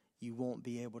mourn. You won't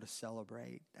be able to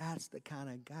celebrate. That's the kind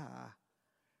of guy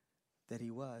that he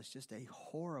was. Just a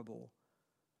horrible,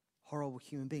 horrible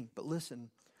human being. But listen,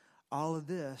 all of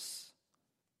this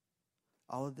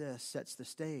sets the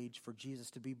stage for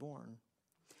Jesus to be born.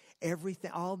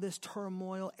 Everything, all this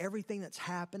turmoil, everything that's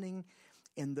happening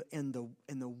in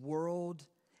the world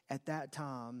at that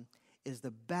time is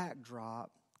the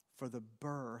backdrop for the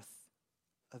birth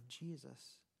of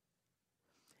Jesus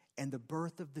and the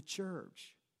birth of the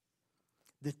church.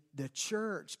 The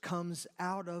church comes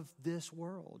out of this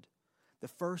world. The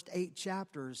first 8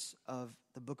 chapters of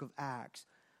the book of Acts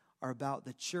are about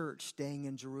the church staying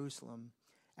in Jerusalem.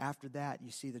 After that, you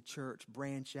see the church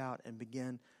branch out and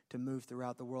begin to move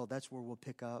throughout the world. That's where we'll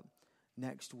pick up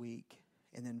next week.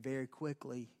 And then very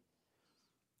quickly,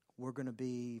 we're going to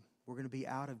be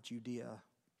out of Judea.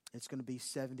 It's going to be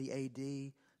 70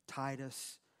 A.D.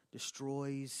 Titus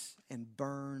destroys and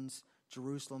burns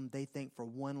Jerusalem, they think, for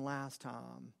one last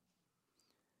time.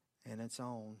 And it's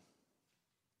on.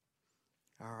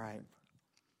 All right.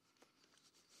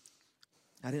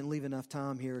 I didn't leave enough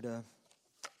time here to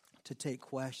take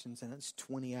questions, and it's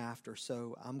 20 after,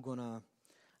 so I'm gonna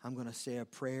say a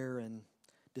prayer and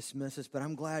dismiss us. But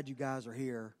I'm glad you guys are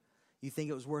here. You think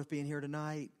it was worth being here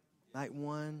tonight? Night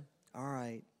 1? All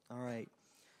right.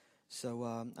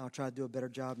 So I'll try to do a better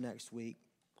job next week.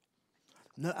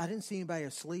 No, I didn't see anybody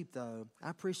asleep, though. I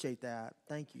appreciate that.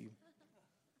 Thank you.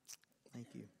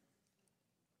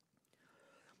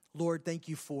 Lord, thank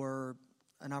you for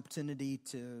an opportunity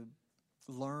to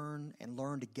learn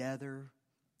together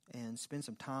and spend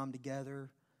some time together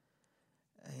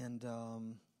and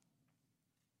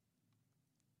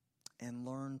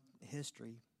learn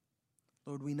history.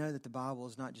 Lord, we know that the Bible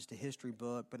is not just a history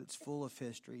book, but it's full of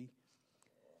history.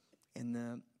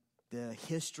 And the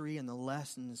history and the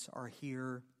lessons are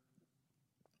here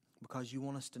because you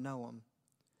want us to know them.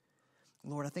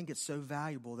 Lord, I think it's so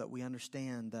valuable that we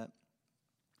understand that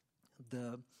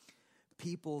the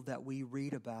people that we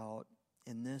read about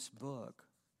in this book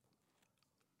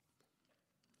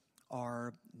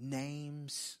are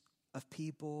names of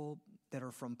people that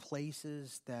are from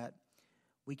places that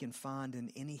we can find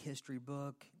in any history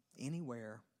book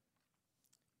anywhere.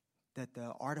 That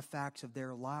the artifacts of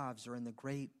their lives are in the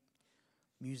great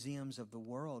museums of the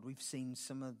world. We've seen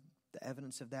some of the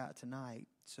evidence of that tonight.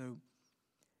 So,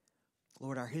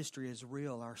 Lord, our history is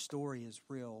real. Our story is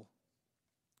real.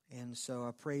 And so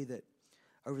I pray that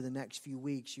over the next few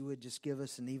weeks, you would just give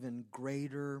us an even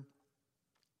greater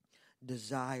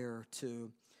desire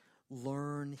to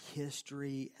learn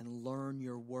history and learn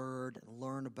your word and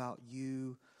learn about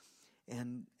you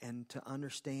and to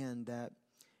understand that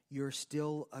you're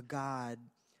still a God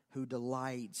who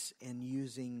delights in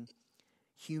using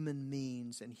human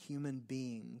means and human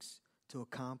beings to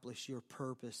accomplish your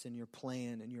purpose and your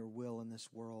plan and your will in this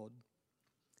world.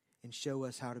 And show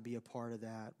us how to be a part of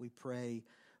that. We pray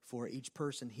for each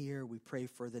person here. We pray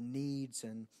for the needs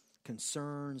and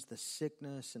concerns, the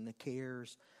sickness and the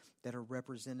cares that are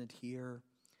represented here.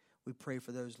 We pray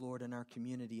for those, Lord, in our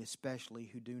community, especially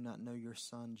who do not know your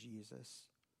Son, Jesus.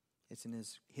 It's in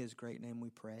his great name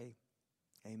we pray.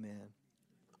 Amen.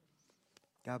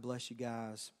 God bless you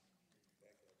guys.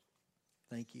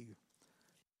 Thank you.